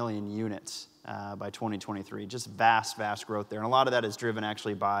 35 million units by 2023. Just vast, vast growth there. And a lot of that is driven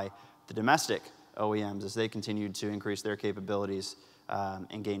actually by the domestic OEMs as they continue to increase their capabilities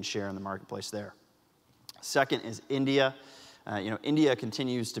and gain share in the marketplace there. Second is India. India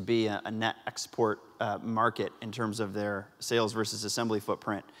continues to be a net export market in terms of their sales versus assembly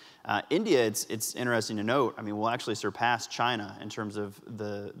footprint. India, it's interesting to note, will actually surpass China in terms of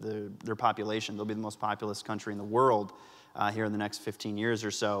their population. They'll be the most populous country in the world here in the next 15 years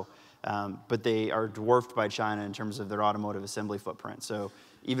or so. But they are dwarfed by China in terms of their automotive assembly footprint. So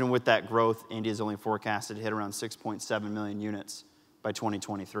even with that growth, India is only forecasted to hit around 6.7 million units by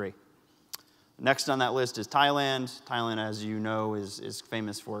 2023. Next on that list is Thailand. Thailand, as you know, is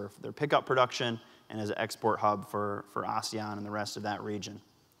famous for their pickup production and as an export hub for ASEAN and the rest of that region.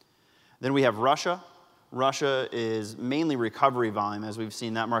 Then we have Russia. Russia is mainly recovery volume, as we've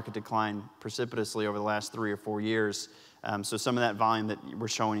seen that market decline precipitously over the last 3 or 4 years. So some of that volume that we're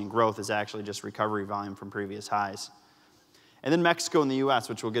showing in growth is actually just recovery volume from previous highs. And then Mexico and the U.S.,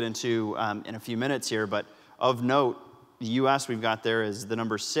 which we'll get into in a few minutes here, but of note, the U.S. we've got there is the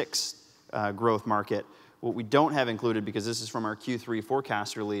number 6 growth market. What we don't have included, because this is from our Q3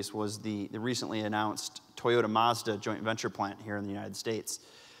 forecast release, was the recently announced Toyota Mazda joint venture plant here in the United States.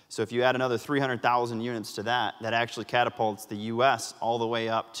 So if you add another 300,000 units to that, that actually catapults the U.S. all the way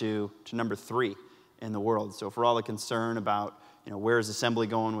up to number 3 in the world. So for all the concern about where is assembly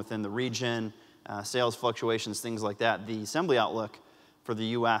going within the region, sales fluctuations, things like that, the assembly outlook for the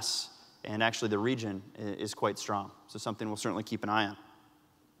U.S. and actually the region is quite strong. So something we'll certainly keep an eye on.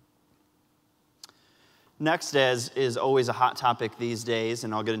 Next, as is always a hot topic these days,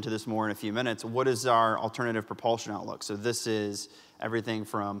 and I'll get into this more in a few minutes, what is our alternative propulsion outlook? So this is everything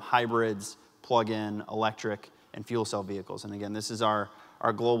from hybrids, plug-in, electric, and fuel cell vehicles. And again, this is our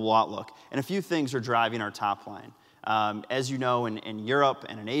global outlook. And a few things are driving our top line. As you know, in Europe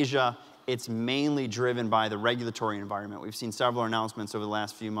and in Asia, it's mainly driven by the regulatory environment. We've seen several announcements over the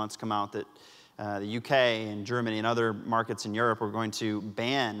last few months come out that the UK and Germany and other markets in Europe are going to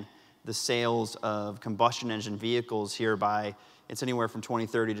ban the sales of combustion engine vehicles here by, it's anywhere from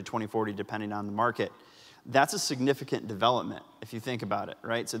 2030 to 2040, depending on the market. That's a significant development, if you think about it,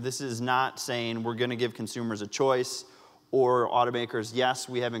 right? So this is not saying we're going to give consumers a choice or automakers, yes,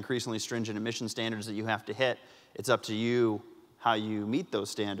 we have increasingly stringent emission standards that you have to hit. It's up to you how you meet those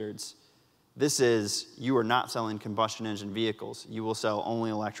standards. This is, you are not selling combustion engine vehicles. You will sell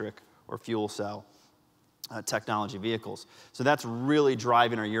only electric or fuel cell technology vehicles. So that's really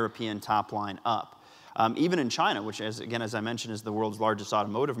driving our European top line up. Even in China, which as I mentioned, is the world's largest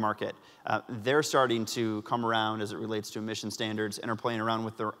automotive market, they're starting to come around as it relates to emission standards and are playing around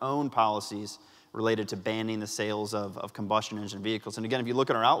with their own policies related to banning the sales of combustion engine vehicles. And again, if you look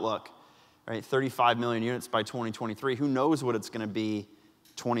at our outlook, right, 35 million units by 2023, who knows what it's going to be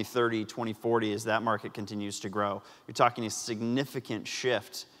 2030, 2040 as that market continues to grow. You're talking a significant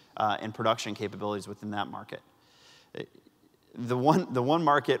shift in production capabilities within that market. The one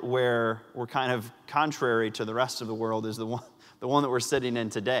market where we're kind of contrary to the rest of the world is the one that we're sitting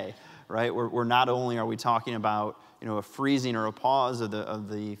in today, right? We're not only are we talking about a freezing or a pause of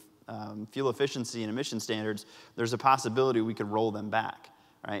the fuel efficiency and emission standards, there's a possibility we could roll them back,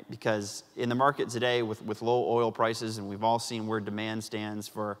 right? Because in the market today with low oil prices, and we've all seen where demand stands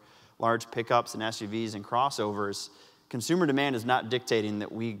for large pickups and SUVs and crossovers, consumer demand is not dictating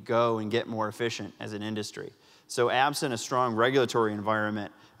that we go and get more efficient as an industry. So absent a strong regulatory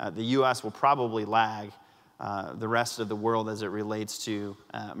environment, the U.S. will probably lag the rest of the world as it relates to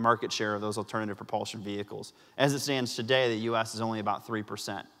market share of those alternative propulsion vehicles. As it stands today, the U.S. is only about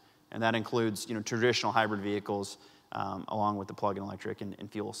 3% And that includes, traditional hybrid vehicles along with the plug-in electric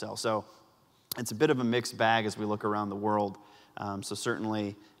and fuel cell. So it's a bit of a mixed bag as we look around the world. So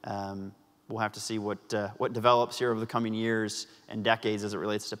certainly we'll have to see what develops here over the coming years and decades as it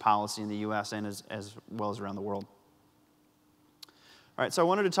relates to policy in the U.S. and as well as around the world. All right, so I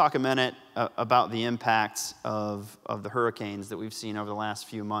wanted to talk a minute about the impacts of the hurricanes that we've seen over the last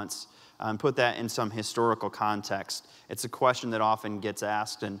few months and put that in some historical context. It's a question that often gets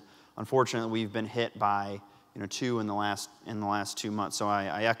asked, and unfortunately we've been hit by two in the last 2 months. So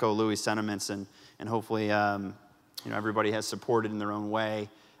I echo Louis' sentiments, and hopefully everybody has supported in their own way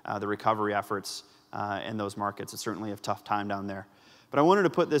the recovery efforts in those markets. It's certainly a tough time down there. But I wanted to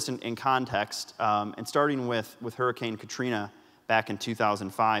put this in context, and starting with Hurricane Katrina back in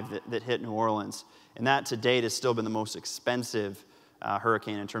 2005 that hit New Orleans. And that to date has still been the most expensive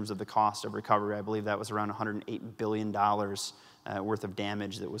hurricane in terms of the cost of recovery. I believe that was around $108 billion worth of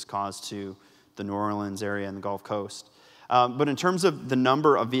damage that was caused to the New Orleans area and the Gulf Coast. But in terms of the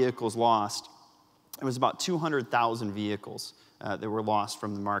number of vehicles lost, it was about 200,000 vehicles that were lost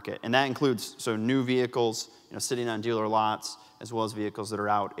from the market. And that includes new vehicles sitting on dealer lots, as well as vehicles that are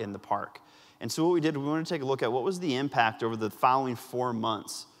out in the park. And so what we did, we wanted to take a look at what was the impact over the following 4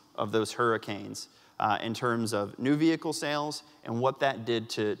 months of those hurricanes in terms of new vehicle sales and what that did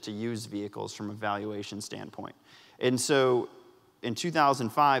to used vehicles from a valuation standpoint. And so in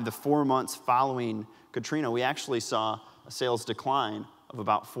 2005, the 4 months following Katrina, we actually saw a sales decline of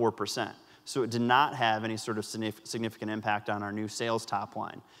about 4%. So it did not have any sort of significant impact on our new sales top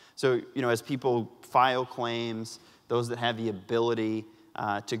line. So, as people file claims, those that have the ability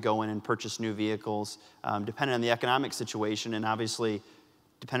to go in and purchase new vehicles, depending on the economic situation, and obviously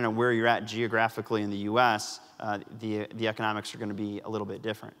depending on where you're at geographically in the U.S., the economics are going to be a little bit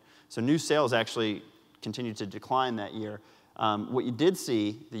different. So new sales actually continued to decline that year. What you did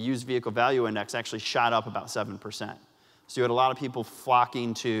see, the used vehicle value index actually shot up about 7%. So you had a lot of people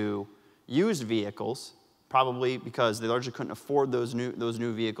flocking to used vehicles, probably because they largely couldn't afford those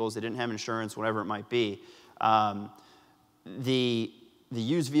new vehicles. They didn't have insurance, whatever it might be. The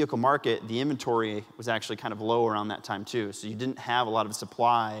used vehicle market, the inventory was actually kind of low around that time too. So you didn't have a lot of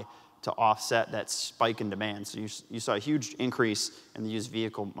supply to offset that spike in demand. So you saw a huge increase in the used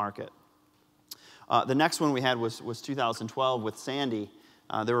vehicle market. The next one we had was 2012 with Sandy.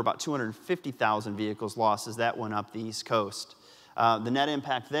 There were about 250,000 vehicles lost as that went up the East Coast. The net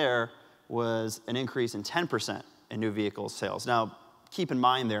impact there was an increase in 10% in new vehicle sales. Now, keep in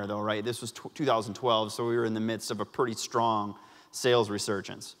mind there, though, right, this was 2012, so we were in the midst of a pretty strong sales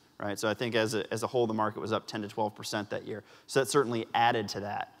resurgence, right? So I think as a whole, the market was up 10 to 12% that year. So that certainly added to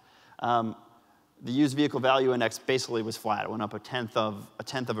that. The used vehicle value index basically was flat. It went up a tenth of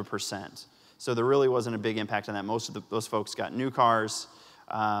a percent. So there really wasn't a big impact on that. Most of those folks got new cars,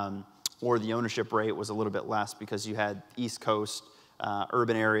 or the ownership rate was a little bit less because you had East Coast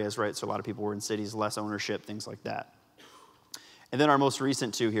urban areas, right? So a lot of people were in cities, less ownership, things like that. And then our most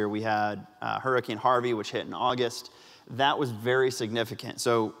recent two here, we had Hurricane Harvey, which hit in August. That was very significant.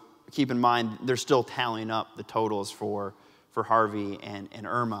 So keep in mind, they're still tallying up the totals for Harvey and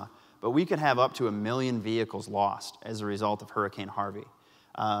Irma. But we could have up to 1 million vehicles lost as a result of Hurricane Harvey.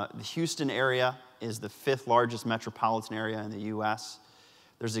 The Houston area is the 5th largest metropolitan area in the U.S.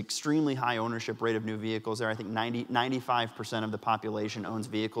 There's an extremely high ownership rate of new vehicles there. I think 95% of the population owns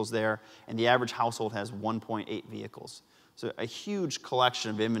vehicles there, and the average household has 1.8 vehicles. So a huge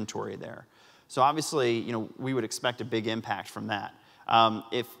collection of inventory there. So obviously, we would expect a big impact from that.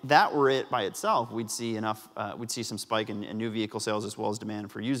 If that were it by itself, we'd see some spike in new vehicle sales as well as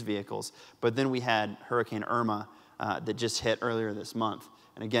demand for used vehicles. But then we had Hurricane Irma that just hit earlier this month.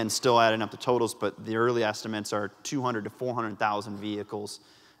 And again, still adding up the totals, but the early estimates are 200 to 400,000 vehicles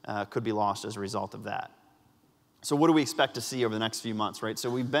could be lost as a result of that. So what do we expect to see over the next few months, right? So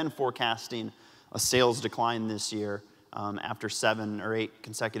we've been forecasting a sales decline this year after 7 or 8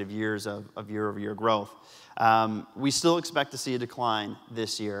 consecutive years of year-over-year growth. We still expect to see a decline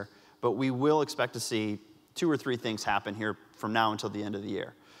this year, but we will expect to see 2 or 3 things happen here from now until the end of the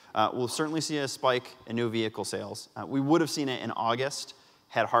year. We'll certainly see a spike in new vehicle sales. We would have seen it in August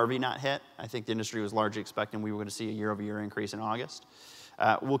had Harvey not hit. I think the industry was largely expecting we were going to see a year-over-year increase in August.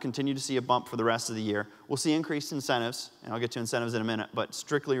 We'll continue to see a bump for the rest of the year. We'll see increased incentives, and I'll get to incentives in a minute, but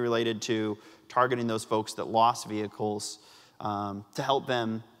strictly related to targeting those folks that lost vehicles to help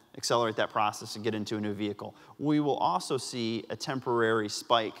them accelerate that process and get into a new vehicle. We will also see a temporary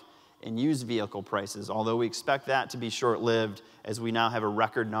spike in used vehicle prices, although we expect that to be short-lived as we now have a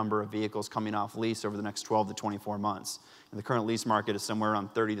record number of vehicles coming off lease over the next 12 to 24 months. And the current lease market is somewhere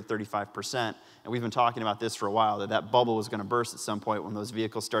around 30 to 35%, and we've been talking about this for a while, that bubble was going to burst at some point when those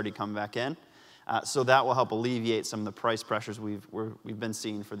vehicles started coming back in. So that will help alleviate some of the price pressures we've been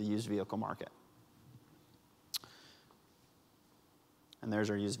seeing for the used vehicle market. And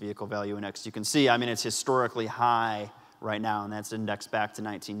there's our used vehicle value index. You can see, I mean, it's historically high right now, and that's indexed back to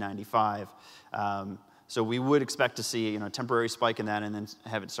 1995. So we would expect to see, a temporary spike in that and then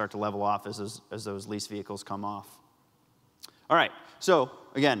have it start to level off as those lease vehicles come off. All right, so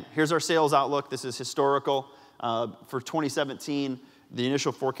again, here's our sales outlook. This is historical. For 2017, the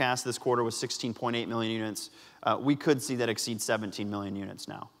initial forecast this quarter was 16.8 million units. We could see that exceed 17 million units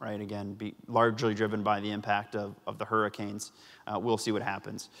now, right? Again, be largely driven by the impact of the hurricanes. We'll see what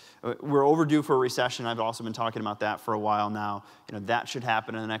happens. We're overdue for a recession. I've also been talking about that for a while now. That should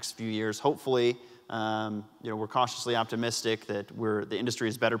happen in the next few years. Hopefully, we're cautiously optimistic that the industry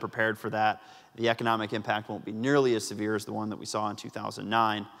is better prepared for that. The economic impact won't be nearly as severe as the one that we saw in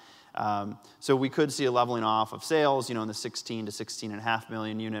 2009. So we could see a leveling off of sales, in the 16 to 16.5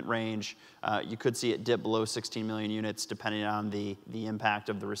 million unit range. You could see it dip below 16 million units depending on the impact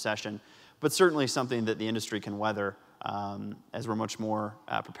of the recession. But certainly something that the industry can weather as we're much more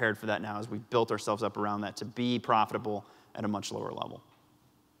prepared for that now, as we've built ourselves up around that to be profitable at a much lower level.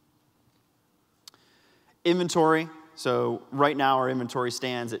 Inventory. So right now our inventory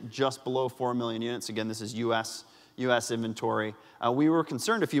stands at just below 4 million units. Again, this is U.S. inventory. We were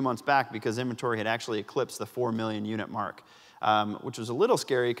concerned a few months back because inventory had actually eclipsed the 4 million unit mark, which was a little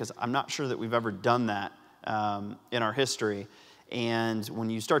scary because I'm not sure that we've ever done that in our history. And when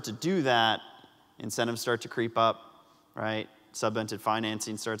you start to do that, incentives start to creep up, right? Subvented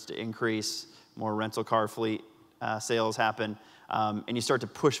financing starts to increase, more rental car fleet sales happen, and you start to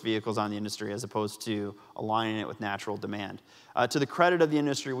push vehicles on the industry as opposed to aligning it with natural demand. To the credit of the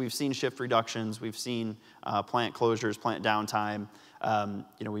industry, we've seen shift reductions, we've seen plant closures, plant downtime.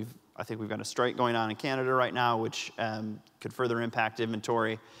 I think we've got a strike going on in Canada right now, which could further impact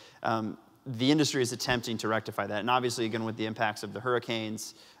inventory. The industry is attempting to rectify that, and obviously, again, with the impacts of the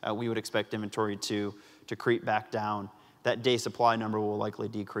hurricanes, we would expect inventory to creep back down. That day supply number will likely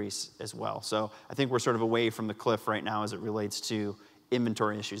decrease as well. So I think we're sort of away from the cliff right now as it relates to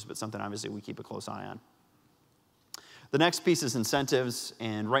inventory issues, but something obviously we keep a close eye on. The next piece is incentives,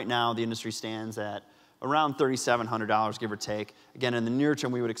 and right now the industry stands at around $3,700, give or take. Again, in the near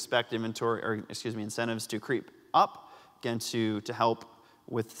term, we would expect incentives to creep up, again, to help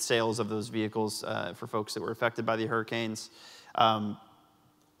with sales of those vehicles for folks that were affected by the hurricanes.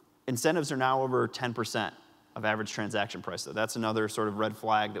 Incentives are now over 10% of average transaction price, though. That's another sort of red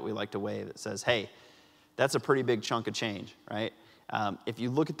flag that we like to wave that says, hey, that's a pretty big chunk of change, right? If you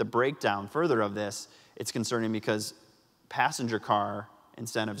look at the breakdown further of this, it's concerning because passenger car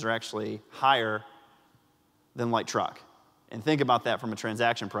incentives are actually higher than light truck. And think about that from a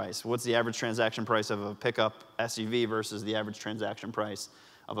transaction price. What's the average transaction price of a pickup SUV versus the average transaction price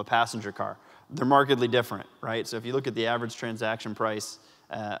of a passenger car? They're markedly different, right? So if you look at the average transaction price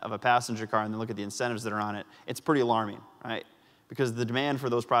of a passenger car and then look at the incentives that are on it, it's pretty alarming, right? Because the demand for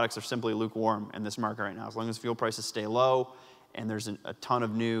those products are simply lukewarm in this market right now. As long as fuel prices stay low and there's a ton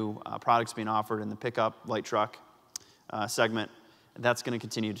of new products being offered in the pickup, light truck segment, that's going to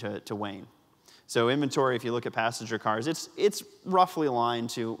continue to wane. So inventory, if you look at passenger cars, it's roughly aligned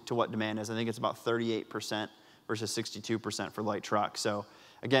to what demand is. I think it's about 38% versus 62% for light truck. So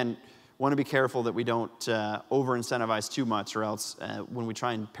again, want to be careful that we don't over-incentivize too much, or else when we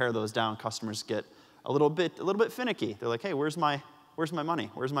try and pare those down, customers get a little bit finicky. They're like, hey, where's my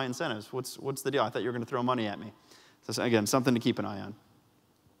money? Where's my incentives? What's the deal? I thought you were going to throw money at me. So again, something to keep an eye on.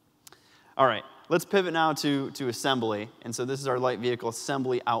 All right, let's pivot now to assembly. And so this is our light vehicle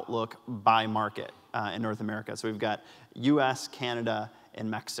assembly outlook by market in North America. So we've got U.S., Canada, and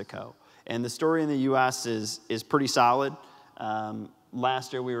Mexico. And the story in the U.S. is pretty solid.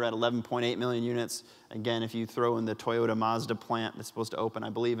 Last year, we were at 11.8 million units. Again, if you throw in the Toyota Mazda plant that's supposed to open, I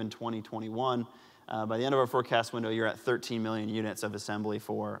believe, in 2021, by the end of our forecast window, you're at 13 million units of assembly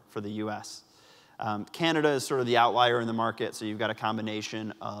for the U.S. Canada is sort of the outlier in the market, so you've got a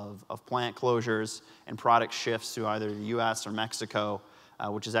combination of plant closures and product shifts to either the U.S. or Mexico,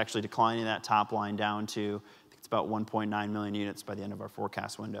 which is actually declining that top line down to, I think it's about 1.9 million units by the end of our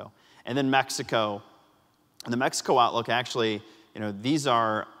forecast window. And then Mexico, and the Mexico outlook actually, these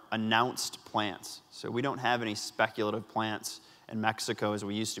are announced plants. So we don't have any speculative plants in Mexico as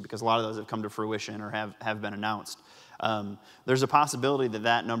we used to, because a lot of those have come to fruition or have been announced. There's a possibility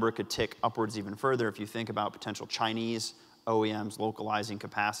that number could tick upwards even further if you think about potential Chinese OEMs localizing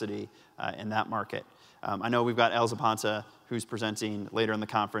capacity in that market. I know we've got Al Zapanta, who's presenting later in the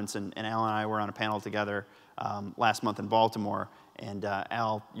conference, and Al and I were on a panel together last month in Baltimore. And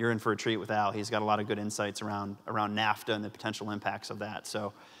Al, you're in for a treat with Al. He's got a lot of good insights around NAFTA and the potential impacts of that.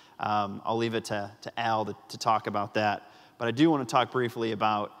 So I'll leave it to Al to talk about that. But I do want to talk briefly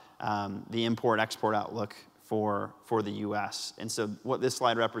about the import-export outlook for the U.S. And so what this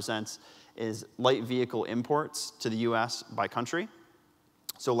slide represents is light vehicle imports to the U.S. by country.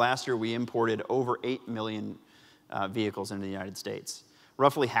 So last year we imported over 8 million vehicles into the United States.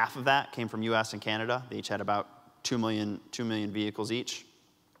 Roughly half of that came from U.S. and Canada. They each had about 2 million vehicles each.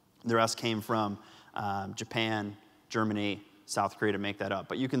 The rest came from Japan, Germany, South Korea to make that up.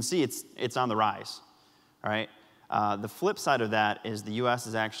 But you can see it's on the rise, all right? The flip side of that is the U.S.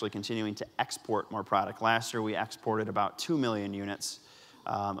 is actually continuing to export more product. Last year we exported about 2 million units.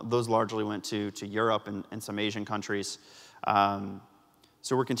 Those largely went to Europe and some Asian countries.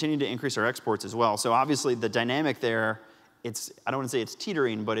 So we're continuing to increase our exports as well. So obviously the dynamic there, I don't want to say it's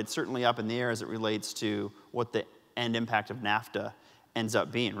teetering, but it's certainly up in the air as it relates to what the end impact of NAFTA ends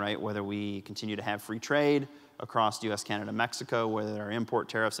up being, right? Whether we continue to have free trade across U.S., Canada, Mexico, whether there are import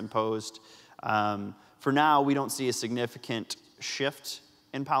tariffs imposed. For now, we don't see a significant shift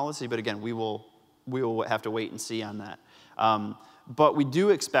in policy, but again, we will have to wait and see on that. But we do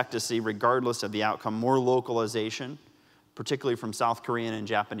expect to see, regardless of the outcome, more localization, particularly from South Korean and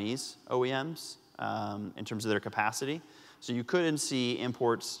Japanese OEMs in terms of their capacity. So you could see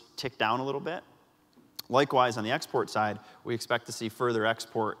imports tick down a little bit. Likewise, on the export side, we expect to see further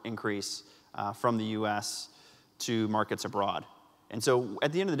export increase from the U.S. to markets abroad. And so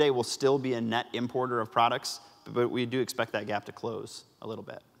at the end of the day, we'll still be a net importer of products, but we do expect that gap to close a little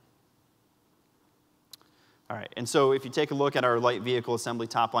bit. All right, and so if you take a look at our light vehicle assembly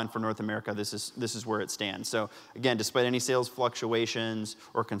top line for North America, this is where it stands. So again, despite any sales fluctuations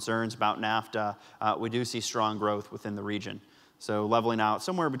or concerns about NAFTA, we do see strong growth within the region. So leveling out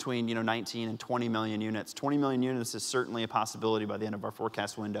somewhere between 19 and 20 million units. 20 million units is certainly a possibility by the end of our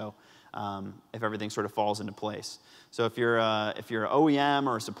forecast window if everything sort of falls into place. So if you're an OEM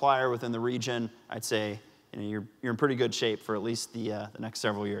or a supplier within the region, I'd say you're in pretty good shape for at least the next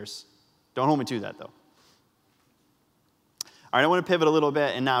several years. Don't hold me to that though. All right, I want to pivot a little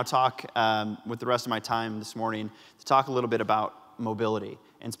bit and now talk with the rest of my time this morning to talk a little bit about mobility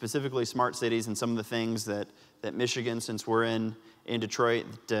and specifically smart cities and some of the things that Michigan, since we're in Detroit,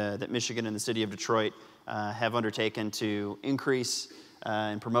 that Michigan and the city of Detroit have undertaken to increase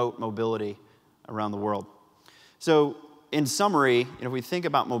and promote mobility around the world. So in summary, if we think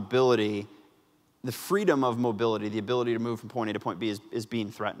about mobility, the freedom of mobility, the ability to move from point A to point B is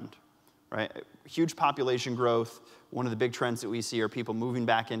being threatened, right? Huge population growth. One of the big trends that we see are people moving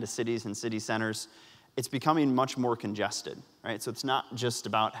back into cities and city centers. It's becoming much more congested, right? So it's not just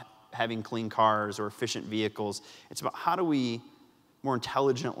about having clean cars or efficient vehicles. It's about how do we more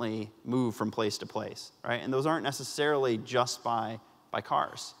intelligently move from place to place, right? And those aren't necessarily just by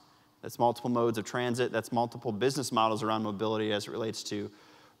cars. That's multiple modes of transit. That's multiple business models around mobility as it relates to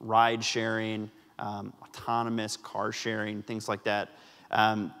ride sharing, autonomous car sharing, things like that.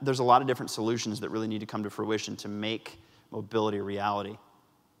 There's a lot of different solutions that really need to come to fruition to make mobility a reality.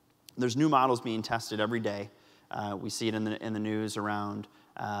 There's new models being tested every day. We see it in the news around,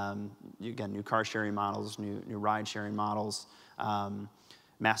 again, new car sharing models, new ride sharing models,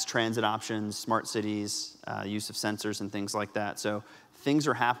 mass transit options, smart cities, use of sensors and things like that. So things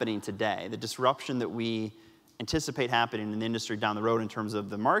are happening today. The disruption that we anticipate happening in the industry down the road in terms of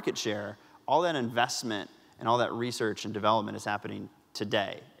the market share, all that investment and all that research and development is happening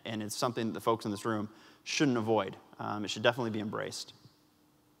today. And it's something that the folks in this room shouldn't avoid. It should definitely be embraced.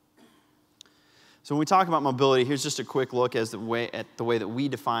 So when we talk about mobility, here's just a quick look at the way that we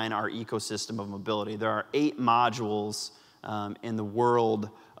define our ecosystem of mobility. There are 8 modules in the world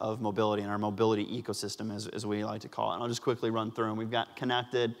of mobility, in our mobility ecosystem, as we like to call it. And I'll just quickly run through them. We've got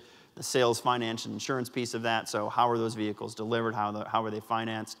connected, the sales, finance, and insurance piece of that. So how are those vehicles delivered? How are they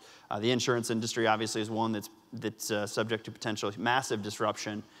financed? The insurance industry, obviously, is one that's subject to potential massive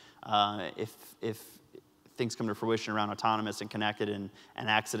disruption if things come to fruition around autonomous and connected and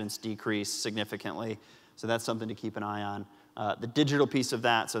accidents decrease significantly. So that's something to keep an eye on. The digital piece of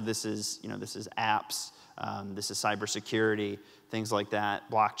that, so this is apps, this is cybersecurity, things like that,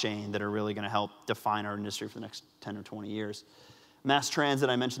 blockchain that are really going to help define our industry for the next 10 or 20 years. Mass transit,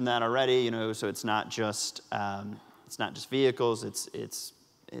 I mentioned that already, so it's not just vehicles, it's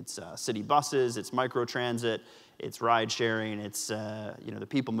city buses, it's microtransit, it's ride sharing, it's the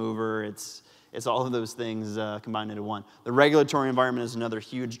people mover, it's It's all of those things combined into one. The regulatory environment is another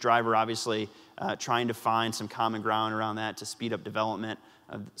huge driver, obviously, trying to find some common ground around that to speed up development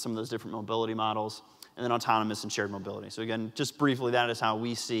of some of those different mobility models. And then autonomous and shared mobility. So again, just briefly, that is how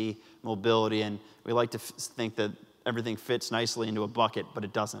we see mobility, and we like to think that everything fits nicely into a bucket, but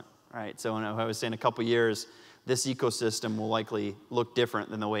it doesn't, right? So I was saying a couple years, this ecosystem will likely look different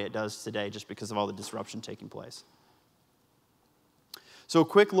than the way it does today just because of all the disruption taking place. So a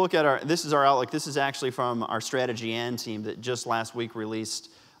quick look at this is our outlook. This is actually from our strategy and team that just last week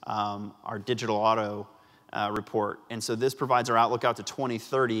released our digital auto report. And so this provides our outlook out to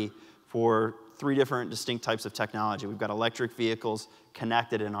 2030 for 3 different distinct types of technology. We've got electric vehicles,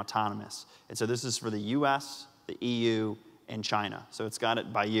 connected, and autonomous. And so this is for the US, the EU, and China. So it's got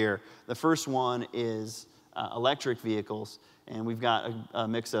it by year. The first one is electric vehicles, and we've got a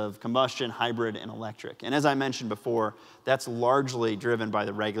mix of combustion, hybrid, and electric. And as I mentioned before, that's largely driven by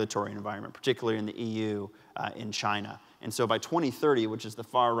the regulatory environment, particularly in the EU, in China. And so by 2030, which is the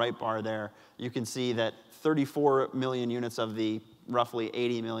far right bar there, you can see that 34 million units of the roughly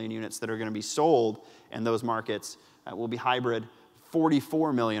 80 million units that are going to be sold in those markets will be hybrid.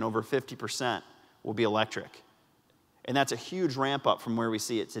 44 million, over 50%, will be electric. And that's a huge ramp up from where we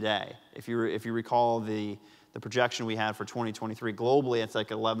see it today. If you recall the projection we had for 2023 globally, it's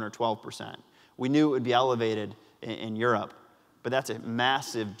like 11 or 12%. We knew it would be elevated in Europe, but that's a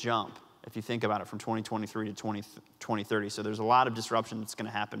massive jump if you think about it from 2023 to 2030. So there's a lot of disruption that's going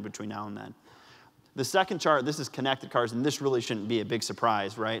to happen between now and then. The second chart, this is connected cars, and this really shouldn't be a big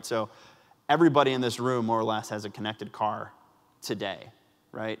surprise, right? So everybody in this room more or less has a connected car today,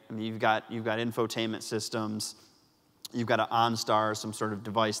 right? I mean, you've got infotainment systems, you've got an OnStar, some sort of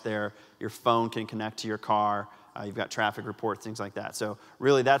device there, your phone can connect to your car, you've got traffic reports, things like that. So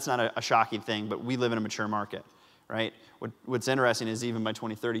really that's not a shocking thing, but we live in a mature market, right? What's interesting is even by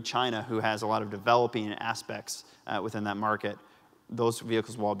 2030, China, who has a lot of developing aspects within that market, those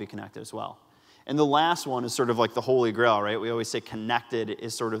vehicles will all be connected as well. And the last one is sort of like the holy grail, right? We always say connected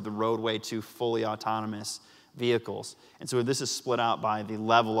is sort of the roadway to fully autonomous vehicles. And so this is split out by the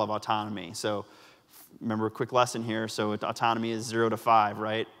level of autonomy. So remember a quick lesson here. So autonomy is 0 to 5,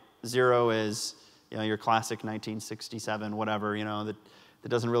 right? 0 is, your classic 1967, whatever, that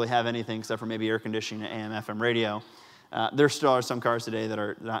doesn't really have anything except for maybe air conditioning and AM/FM radio. There still are some cars today that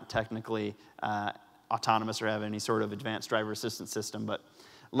are not technically autonomous or have any sort of advanced driver assistance system, but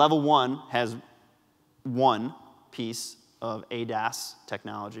level 1 has one piece of ADAS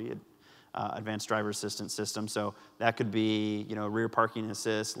technology, advanced driver assistance system. So that could be, rear parking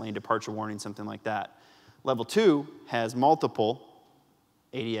assist, lane departure warning, something like that. Level 2 has multiple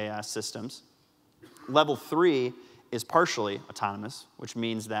ADAS systems. Level 3 is partially autonomous, which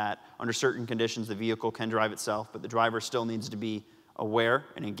means that under certain conditions, the vehicle can drive itself, but the driver still needs to be aware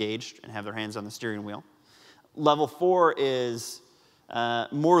and engaged and have their hands on the steering wheel. Level 4 is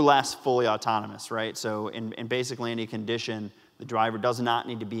more or less fully autonomous, right? So in basically any condition, the driver does not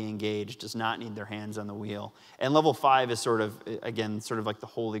need to be engaged, does not need their hands on the wheel. And level 5 is sort of like the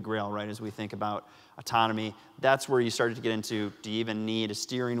holy grail, right? As we think about autonomy, that's where you started to get into, do you even need a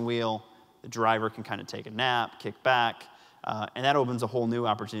steering wheel? The driver can kind of take a nap, kick back, and that opens a whole new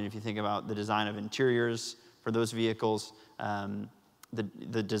opportunity if you think about the design of interiors for those vehicles,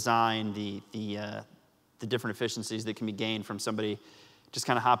 the design, the different efficiencies that can be gained from somebody just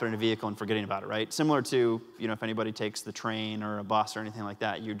kind of hopping in a vehicle and forgetting about it, right? Similar to, if anybody takes the train or a bus or anything like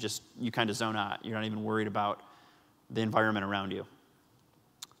that, you kind of zone out. You're not even worried about the environment around you.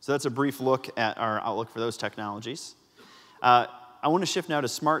 So that's a brief look at our outlook for those technologies. I want to shift now to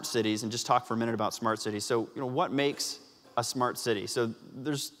smart cities and just talk for a minute about smart cities. So, what makes a smart city? So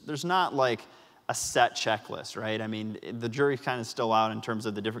there's not like a set checklist, right? I mean, the jury's kind of still out in terms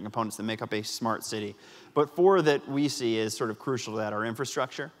of the different components that make up a smart city. But 4 that we see is sort of crucial to that are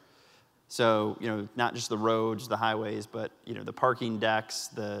infrastructure. So, not just the roads, the highways, but, the parking decks,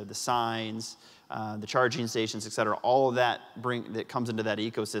 the signs, the charging stations, et cetera. All of that that comes into that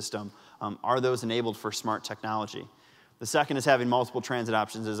ecosystem, are those enabled for smart technology? The second is having multiple transit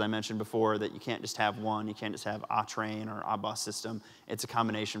options, as I mentioned before, that you can't just have one. You can't just have a train or a bus system. It's a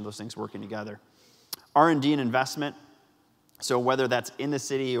combination of those things working together. R&D and investment, so whether that's in the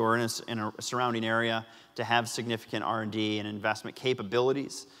city or in a surrounding area, to have significant R&D and investment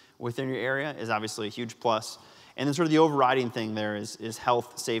capabilities within your area is obviously a huge plus. And then sort of the overriding thing there is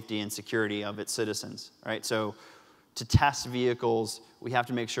health, safety, and security of its citizens, right? So to test vehicles, we have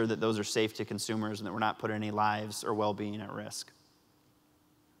to make sure that those are safe to consumers and that we're not putting any lives or well-being at risk.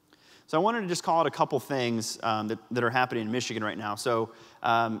 So I wanted to just call out a couple things that are happening in Michigan right now. So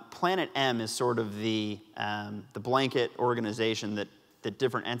Planet M is sort of the blanket organization that that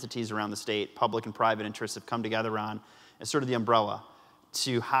different entities around the state, public and private interests, have come together on as sort of the umbrella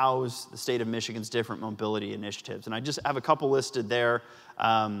to house the state of Michigan's different mobility initiatives. And I just have a couple listed there.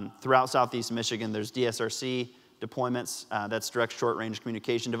 Throughout Southeast Michigan, there's DSRC deployments. That's direct short-range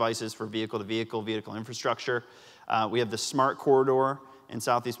communication devices for vehicle-to-vehicle, vehicle infrastructure. We have the SMART corridor in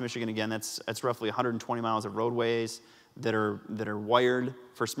Southeast Michigan. Again, that's roughly 120 miles of roadways that are wired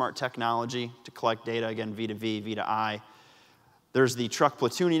for smart technology to collect data, again, V2V, V2I. There's the truck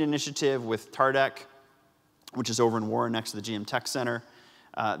platooning initiative with TARDEC, which is over in Warren next to the GM Tech Center.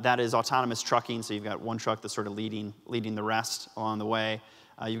 That is autonomous trucking, so you've got one truck that's sort of leading the rest along the way.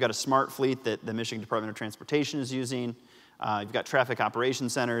 You've got a smart fleet that the Michigan Department of Transportation is using. You've got traffic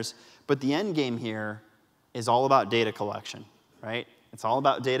operations centers. But the end game here is all about data collection, right? It's all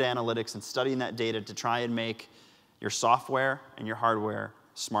about data analytics and studying that data to try and make your software and your hardware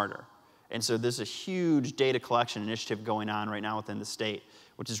smarter. And so there's a huge data collection initiative going on right now within the state,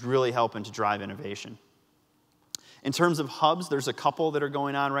 which is really helping to drive innovation. In terms of hubs, there's a couple that are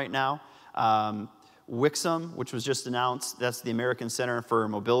going on right now. WIXM, which was just announced, that's the American Center for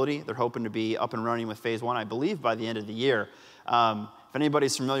Mobility. They're hoping to be up and running with phase 1, I believe, by the end of the year. If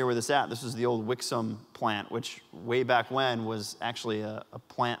anybody's familiar with this is the old WIXM plant, which way back when was actually a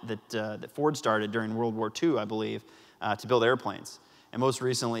plant that Ford started during World War II, I believe, to build airplanes. And most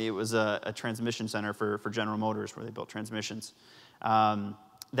recently, it was a transmission center for General Motors, where they built transmissions.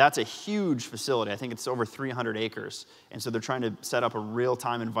 That's a huge facility. I think it's over 300 acres. And so they're trying to set up a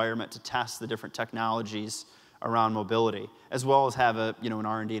real-time environment to test the different technologies around mobility, as well as have an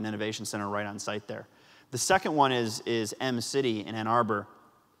R&D and innovation center right on site there. The second one is M-City in Ann Arbor.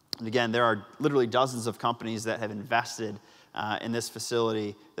 And again, there are literally dozens of companies that have invested in this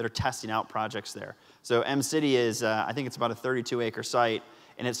facility that are testing out projects there. So M-City is, I think it's about a 32-acre site,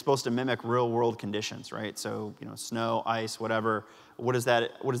 and it's supposed to mimic real-world conditions, right? So, snow, ice, whatever. What does that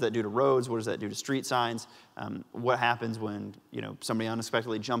do to roads? What does that do to street signs? What happens when, somebody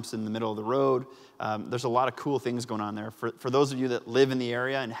unexpectedly jumps in the middle of the road? There's a lot of cool things going on there. For those of you that live in the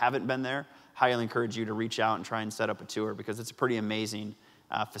area and haven't been there, highly encourage you to reach out and try and set up a tour, because it's a pretty amazing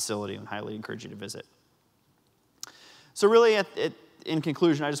facility, and highly encourage you to visit. So really, in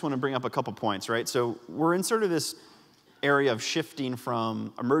conclusion, I just want to bring up a couple points, right? So we're in sort of this area of shifting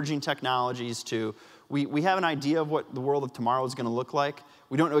from emerging technologies to, we have an idea of what the world of tomorrow is going to look like.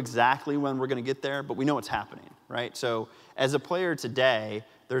 We don't know exactly when we're going to get there, but we know it's happening, right? So as a player today,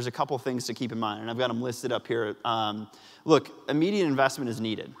 there's a couple things to keep in mind, and I've got them listed up here. Look, immediate investment is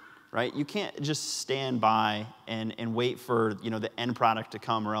needed, right? You can't just stand by and wait for the end product to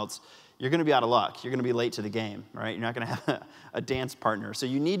come, or else you're going to be out of luck. You're going to be late to the game, right? You're not going to have a dance partner. So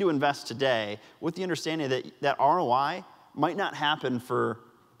you need to invest today with the understanding that ROI might not happen for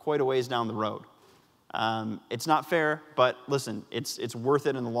quite a ways down the road. It's not fair, but listen, it's worth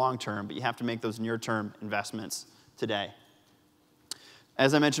it in the long term, but you have to make those near-term investments today.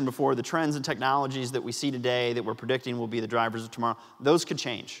 As I mentioned before, the trends and technologies that we see today that we're predicting will be the drivers of tomorrow, those could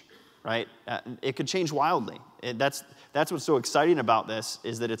change, right? It could change wildly. That's what's so exciting about this,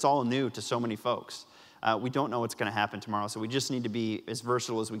 is that it's all new to so many folks. We don't know what's going to happen tomorrow, so we just need to be as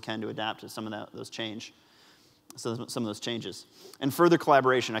versatile as we can to adapt to some of those changes. And further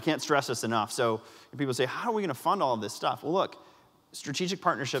collaboration, I can't stress this enough. So people say, how are we going to fund all of this stuff? Well, look, strategic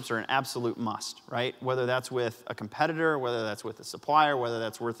partnerships are an absolute must, right? Whether that's with a competitor, whether that's with a supplier, whether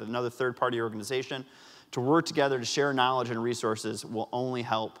that's with another third-party organization, to work together to share knowledge and resources will only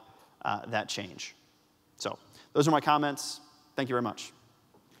help that change. So those are my comments. Thank you very much.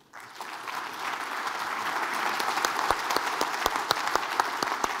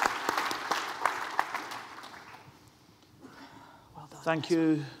 Thank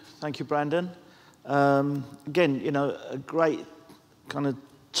you, Brandon. Again, a great kind of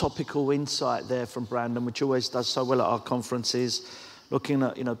topical insight there from Brandon, which always does so well at our conferences. Looking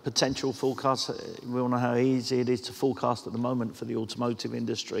at potential forecasts, we all know how easy it is to forecast at the moment for the automotive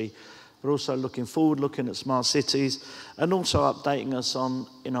industry, but also looking forward, looking at smart cities, and also updating us on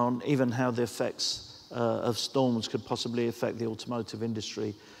on even how the effects of storms could possibly affect the automotive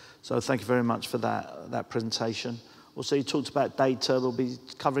industry. So thank you very much for that presentation. Also, you talked about data. We'll be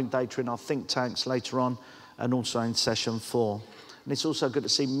covering data in our think tanks later on, and also in session 4. And it's also good to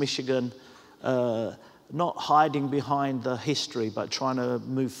see Michigan not hiding behind the history, but trying to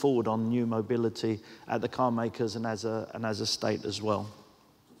move forward on new mobility at the car makers and as a state as well.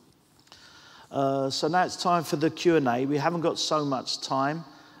 So now it's time for the Q&A. We haven't got so much time,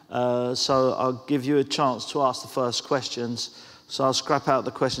 so I'll give you a chance to ask the first questions. So I'll scrap out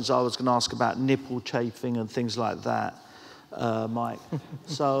the questions I was going to ask about nipple chafing and things like that, Mike.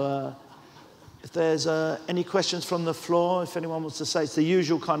 So If there's any questions from the floor, if anyone wants to say, it's the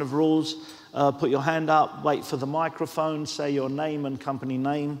usual kind of rules. Put your hand up, wait for the microphone, say your name and company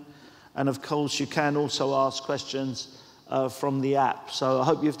name. And of course, you can also ask questions from the app. So I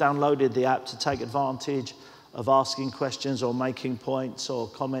hope you've downloaded the app to take advantage of asking questions or making points or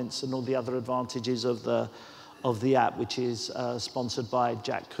comments and all the other advantages of the app, which is sponsored by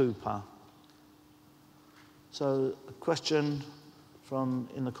Jack Cooper. So a question from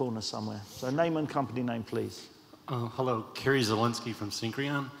in the corner somewhere. So name and company name, please. Hello, Kerry Zielinski from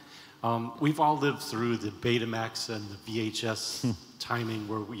Syncreon. We've all lived through the Betamax and the VHS timing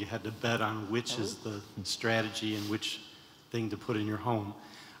where we had to bet on which is the strategy and which thing to put in your home.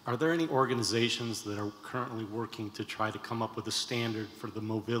 Are there any organizations that are currently working to try to come up with a standard for the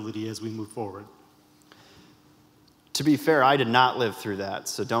mobility as we move forward? To be fair, I did not live through that,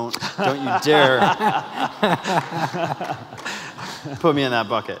 so don't you dare put me in that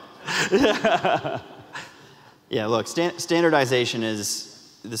bucket. Yeah, look, standardization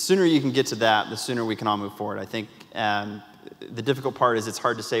is, the sooner you can get to that, the sooner we can all move forward. I think the difficult part is it's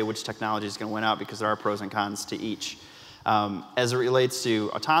hard to say which technology is going to win out because there are pros and cons to each. As it relates to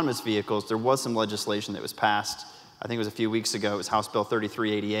autonomous vehicles, there was some legislation that was passed, I think it was a few weeks ago. It was House Bill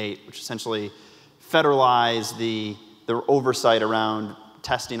 3388, which essentially federalized the oversight around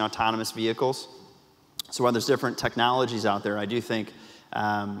testing autonomous vehicles. So while there's different technologies out there, I do think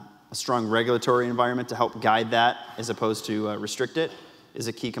a strong regulatory environment to help guide that as opposed to restrict it is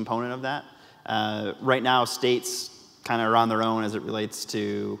a key component of that. Right now, states kind of are on their own as it relates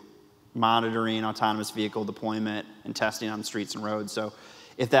to monitoring autonomous vehicle deployment and testing on the streets and roads. So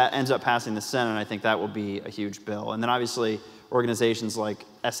if that ends up passing the Senate, I think that will be a huge bill. And then obviously organizations like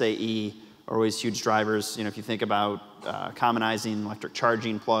SAE are always huge drivers. You know, if you think about commonizing electric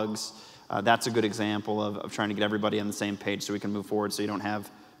charging plugs, that's a good example of trying to get everybody on the same page so we can move forward so you don't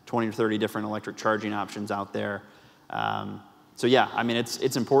have 20 or 30 different electric charging options out there. So yeah, I mean,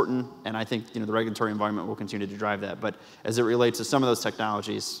 it's important, and I think the regulatory environment will continue to drive that. But as it relates to some of those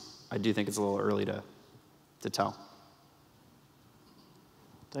technologies, I do think it's a little early to tell.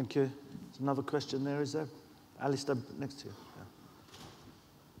 Thank you. There's another question there, is there? Alistair, next to you. Yeah.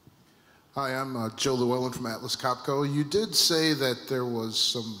 Hi, I'm Joe Llewellyn from Atlas Copco. You did say that there was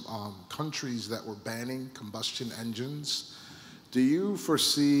some countries that were banning combustion engines. Do you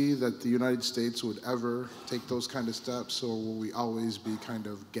foresee that the United States would ever take those kind of steps, or will we always be kind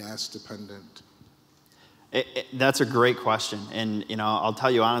of gas dependent? That's a great question, and I'll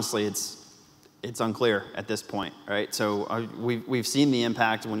tell you honestly, it's unclear at this point, right? So we've seen the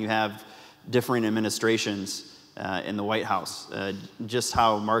impact when you have differing administrations in the White House, just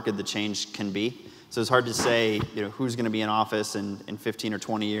how marked the change can be. So it's hard to say, who's going to be in office in 15 or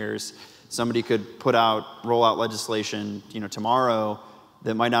 20 years. Somebody could roll out legislation, tomorrow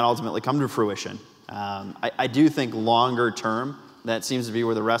that might not ultimately come to fruition. I do think longer term, that seems to be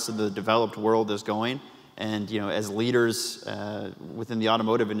where the rest of the developed world is going. And as leaders within the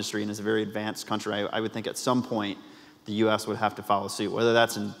automotive industry and as a very advanced country, I would think at some point the U.S. would have to follow suit. Whether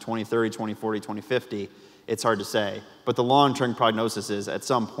that's in 2030, 2040, 2050, it's hard to say. But the long-term prognosis is at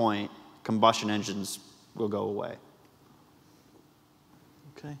some point combustion engines will go away.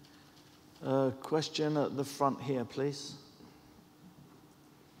 Okay. Question at the front here, please.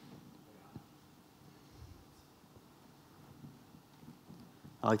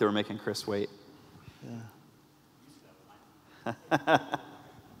 I like that we're making Chris wait. Yeah.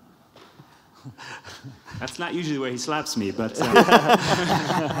 That's not usually where he slaps me, but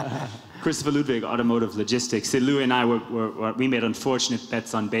Christopher Ludwig, Automotive Logistics. So Lou and I we made unfortunate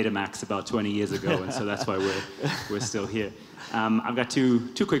bets on Betamax about 20 years ago, and so that's why we're still here. I've got two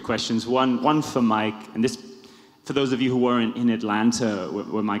quick questions. One for Mike, and this for those of you who weren't in Atlanta,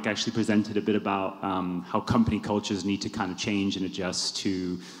 where Mike actually presented a bit about how company cultures need to kind of change and adjust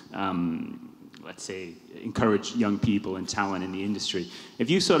to let's say, encourage young people and talent in the industry.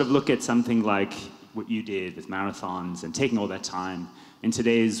 If you sort of look at something like what you did with marathons and taking all that time, in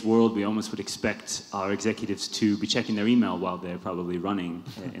today's world, we almost would expect our executives to be checking their email while they're probably running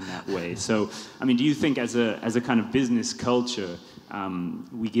in that way. So, I mean, do you think as a kind of business culture,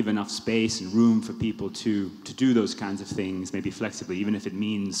 we give enough space and room for people to do those kinds of things, maybe flexibly, even if it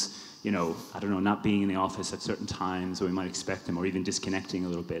means, I don't know, not being in the office at certain times where we might expect them, or even disconnecting a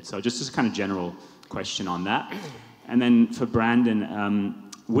little bit. So just a kind of general question on that. And then for Brandon,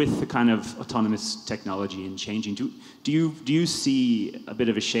 with the kind of autonomous technology and changing, do you see a bit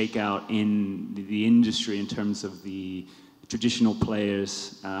of a shakeout in the industry in terms of the traditional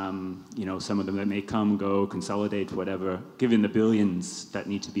players, some of them that may come, go, consolidate, whatever, given the billions that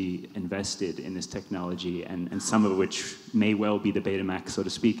need to be invested in this technology, and some of which may well be the Betamax, so to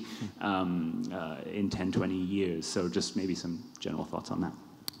speak, in 10, 20 years. So just maybe some general thoughts on that.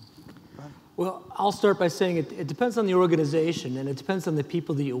 Well, I'll start by saying it depends on the organization, and it depends on the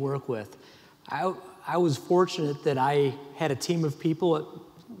people that you work with. I was fortunate that I had a team of people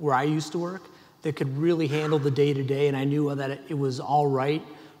where I used to work that could really handle the day-to-day, and I knew that it was all right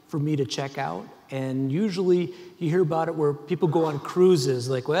for me to check out. And usually you hear about it where people go on cruises,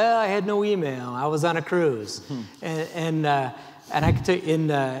 like, well, I had no email, I was on a cruise. And I can tell you,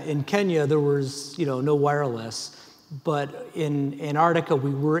 in Kenya, there was no wireless, but in Antarctica, we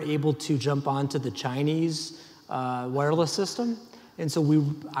were able to jump onto the Chinese wireless system, and so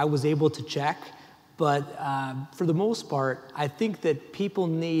I was able to check. But for the most part, I think that people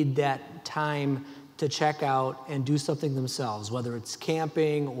need that time to check out and do something themselves, whether it's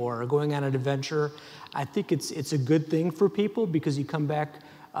camping or going on an adventure. I think it's a good thing for people because you come back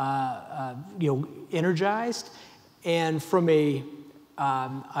energized. And from the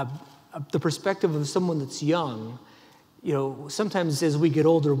perspective of someone that's young, sometimes as we get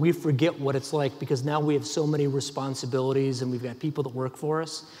older, we forget what it's like because now we have so many responsibilities and we've got people that work for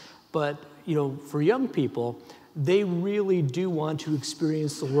us. But for young people, they really do want to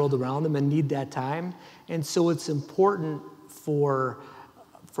experience the world around them and need that time. And so it's important for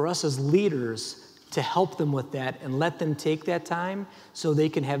us as leaders to help them with that and let them take that time so they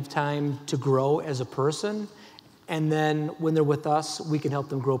can have time to grow as a person. And then when they're with us, we can help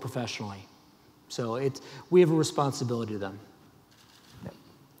them grow professionally. So we have a responsibility to them.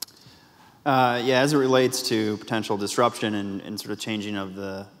 As it relates to potential disruption and sort of changing of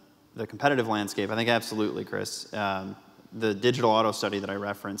the competitive landscape, I think absolutely, Chris. The digital auto study that I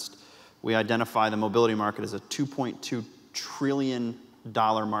referenced, we identify the mobility market as a $2.2 trillion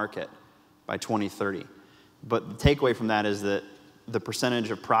market by 2030. But the takeaway from that is that the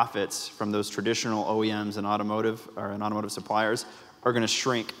percentage of profits from those traditional OEMs and automotive suppliers are going to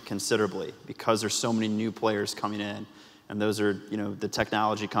shrink considerably because there's so many new players coming in. And those are, the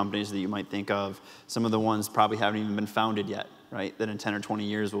technology companies that you might think of. Some of the ones probably haven't even been founded yet, right? That in 10 or 20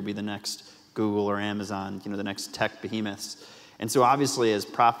 years will be the next Google or Amazon, the next tech behemoths. And so obviously as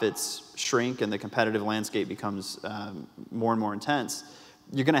profits shrink and the competitive landscape becomes more and more intense,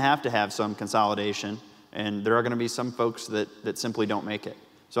 you're going to have some consolidation, and there are going to be some folks that simply don't make it.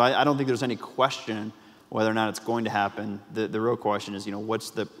 So I don't think there's any question whether or not it's going to happen. The real question is, what's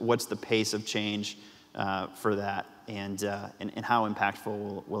the pace of change for that, and how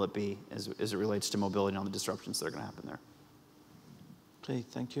impactful will it be as it relates to mobility and all the disruptions that are going to happen there. Okay,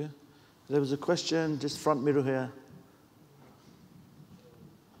 thank you. There was a question, just front middle here.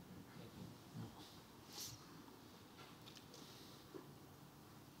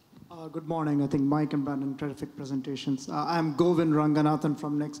 Good morning. I think Mike and Brandon, terrific presentations. I'm Govin Ranganathan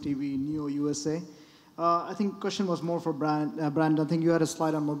from Next TV, Neo USA. I think the question was more for Brandon. I think you had a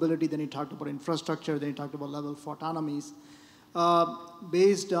slide on mobility, then you talked about infrastructure, then you talked about level 4 autonomies.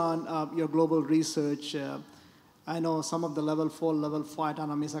 Based on your global research, I know some of the level 4, level 5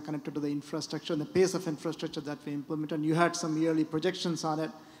 autonomies are connected to the infrastructure and the pace of infrastructure that we implement, and you had some yearly projections on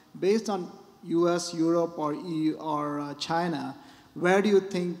it. Based on US, Europe, or EU, or China, where do you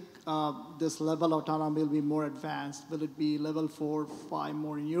think this level of autonomy will be more advanced? Will it be level 4, 5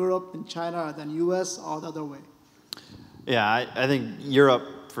 more in Europe, in China, than US, or the other way? Yeah, I think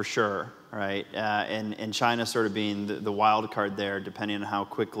Europe for sure, right? And China sort of being the wild card there, depending on how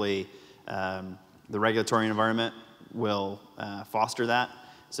quickly the regulatory environment will foster that.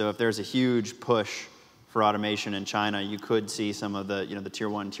 So if there's a huge push for automation in China, you could see some of the the tier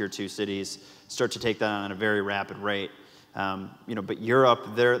 1, tier 2 cities start to take that on at a very rapid rate. But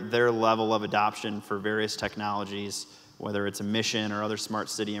Europe, their level of adoption for various technologies, whether it's emission or other smart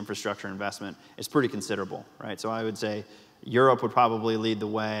city infrastructure investment, is pretty considerable, right? So I would say Europe would probably lead the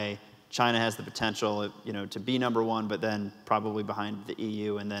way. China has the potential, to be number 1, but then probably behind the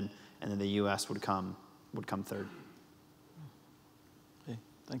EU, and then the US would come third. Okay,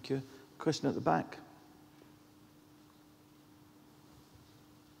 thank you. Question at the back.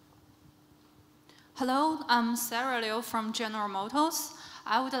 Hello, I'm Sarah Liu from General Motors.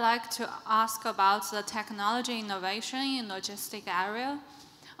 I would like to ask about the technology innovation in logistic area.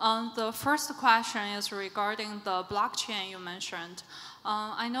 The first question is regarding the blockchain you mentioned.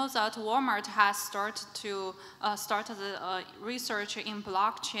 I know that Walmart has started the research in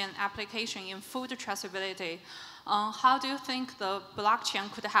blockchain application in food traceability. How do you think the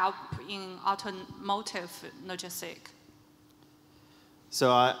blockchain could help in automotive logistics? So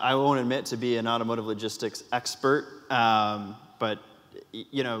I won't admit to be an automotive logistics expert, but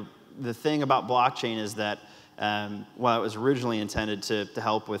the thing about blockchain is that while it was originally intended to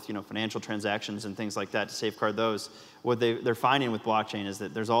help with financial transactions and things like that, to safeguard those, what they're finding with blockchain is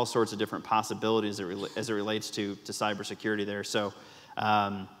that there's all sorts of different possibilities as it relates to cybersecurity there. So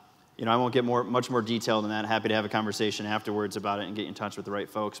I won't get much more detailed than that. Happy to have a conversation afterwards about it and get you in touch with the right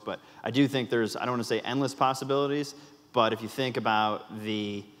folks. But I do think there's, I don't want to say endless possibilities, but if you think about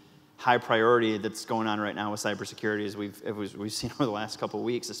the high priority that's going on right now with cybersecurity, as we've seen over the last couple of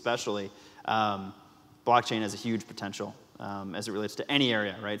weeks especially, blockchain has a huge potential as it relates to any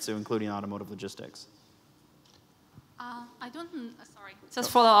area, right? So including automotive logistics. Sorry,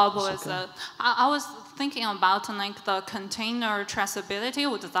 just follow up with, I was thinking about like the container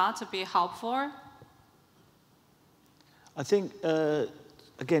traceability, would that be helpful? I think,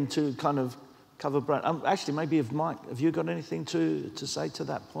 again, to kind of cover Brad, actually maybe if Mike, have you got anything to say to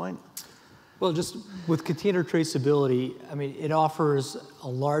that point? Well, just with container traceability, I mean, it offers a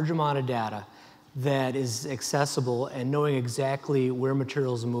large amount of data that is accessible and knowing exactly where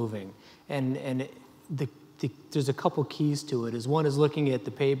materials are moving. And there's a couple keys to it. One is looking at the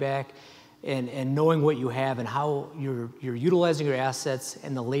payback and knowing what you have and how you're utilizing your assets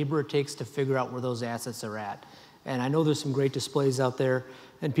and the labor it takes to figure out where those assets are at. And I know there's some great displays out there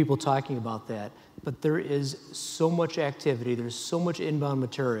and people talking about that, but there is so much activity, there's so much inbound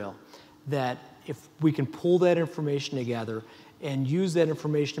material that if we can pull that information together and use that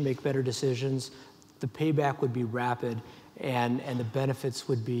information to make better decisions, the payback would be rapid and the benefits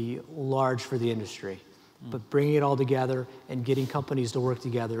would be large for the industry. But bringing it all together and getting companies to work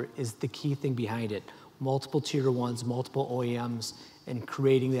together is the key thing behind it. Multiple tier ones, multiple OEMs, and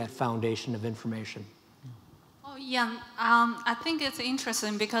creating that foundation of information. Oh, yeah, I think it's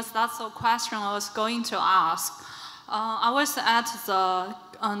interesting because that's a question I was going to ask. I was at the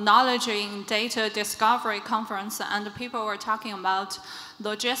Knowledge in Data Discovery Conference, and the people were talking about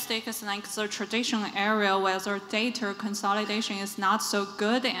logistics, like the traditional area where the data consolidation is not so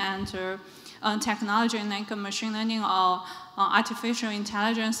good, and technology like machine learning or artificial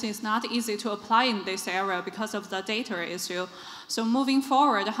intelligence is not easy to apply in this area because of the data issue. So moving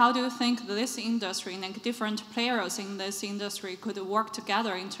forward, how do you think this industry, like different players in this industry, could work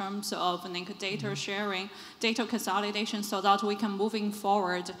together in terms of like data sharing, data consolidation, so that we can moving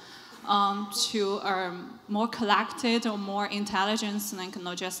forward to a more collected or more intelligent like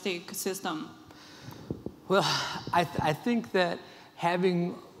logistic system? Well, I think that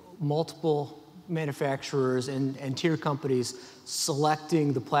having multiple manufacturers and tier companies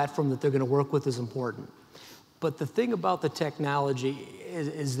selecting the platform that they're going to work with is important. But the thing about the technology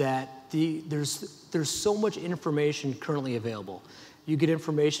is that there's so much information currently available. You get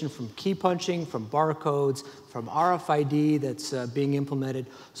information from key punching, from barcodes, from RFID that's being implemented.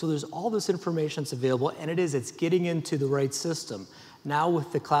 So there's all this information that's available, and it's getting into the right system. Now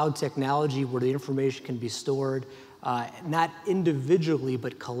with the cloud technology where the information can be stored, not individually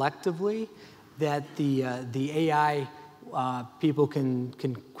but collectively, that the AI people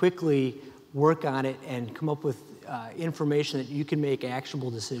can quickly work on it and come up with information that you can make actionable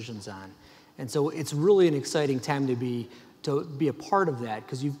decisions on. And so it's really an exciting time to be a part of that,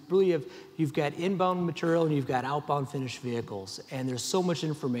 because you've got inbound material and you've got outbound finished vehicles, and there's so much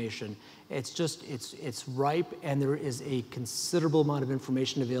information. It's ripe, and there is a considerable amount of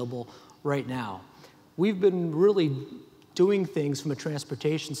information available right now. We've been really doing things from a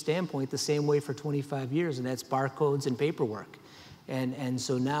transportation standpoint the same way for 25 years, and that's barcodes and paperwork. And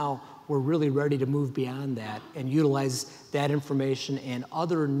so now we're really ready to move beyond that and utilize that information and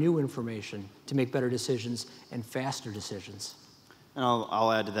other new information to make better decisions and faster decisions. And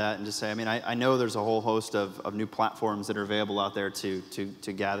I'll add to that and just say, I mean, I know there's a whole host of new platforms that are available out there to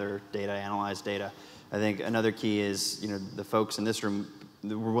gather data, analyze data. I think another key is, the folks in this room,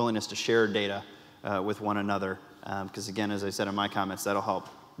 the willingness to share data with one another. Because again, as I said in my comments, that'll help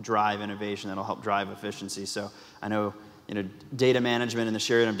drive innovation, that'll help drive efficiency. So I know, data management and the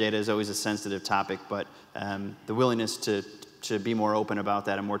sharing of data is always a sensitive topic, but the willingness to be more open about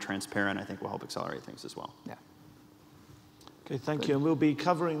that and more transparent, I think will help accelerate things as well. Yeah. Okay, thank you. And we'll be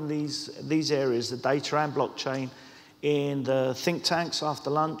covering these areas, the data and blockchain, in the think tanks after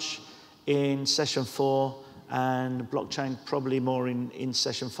lunch, in session 4, and blockchain probably more in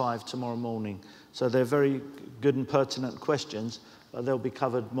session 5 tomorrow morning. So they're very good and pertinent questions, but they'll be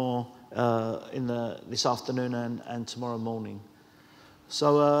covered more this afternoon and tomorrow morning.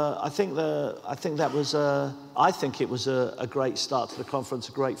 So I think it was a great start to the conference,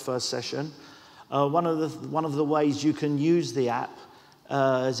 a great first session. One of the ways you can use the app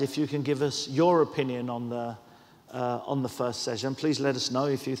is if you can give us your opinion on on the first session. Please let us know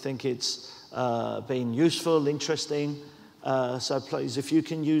if you think it's been useful, interesting. So please, if you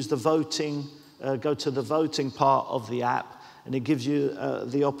can use the voting, go to the voting part of the app, and it gives you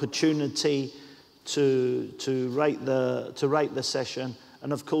the opportunity to rate the session.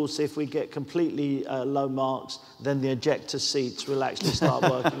 And of course, if we get completely low marks, then the ejector seats will actually start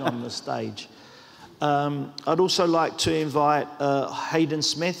working on the stage. I'd also like to invite Hayden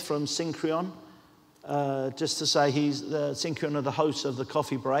Smith from Syncreon, just to say Syncreon are the hosts of the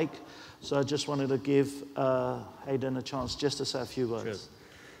coffee break. So I just wanted to give Hayden a chance just to say a few words. Sure.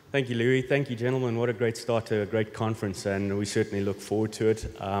 Thank you, Louis. Thank you, gentlemen. What a great start to a great conference, and we certainly look forward to it.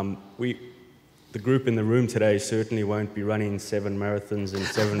 The group in the room today certainly won't be running 7 marathons in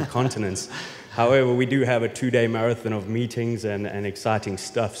 7 continents. However, we do have a 2-day marathon of meetings and exciting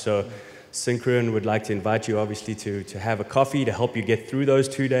stuff. So Syncreon would like to invite you, obviously, to have a coffee to help you get through those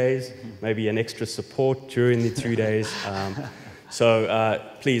 2 days, maybe an extra support during the 2 days. So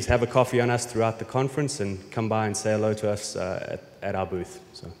please have a coffee on us throughout the conference and come by and say hello to us at our booth.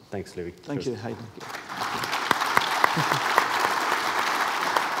 So thanks, Louis. Thank you, Hayden.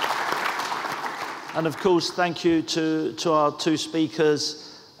 And of course, thank you to our 2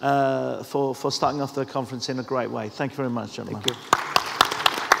 speakers for starting off the conference in a great way. Thank you very much, gentlemen. Thank you.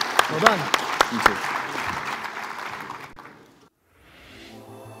 Well done. Thank you.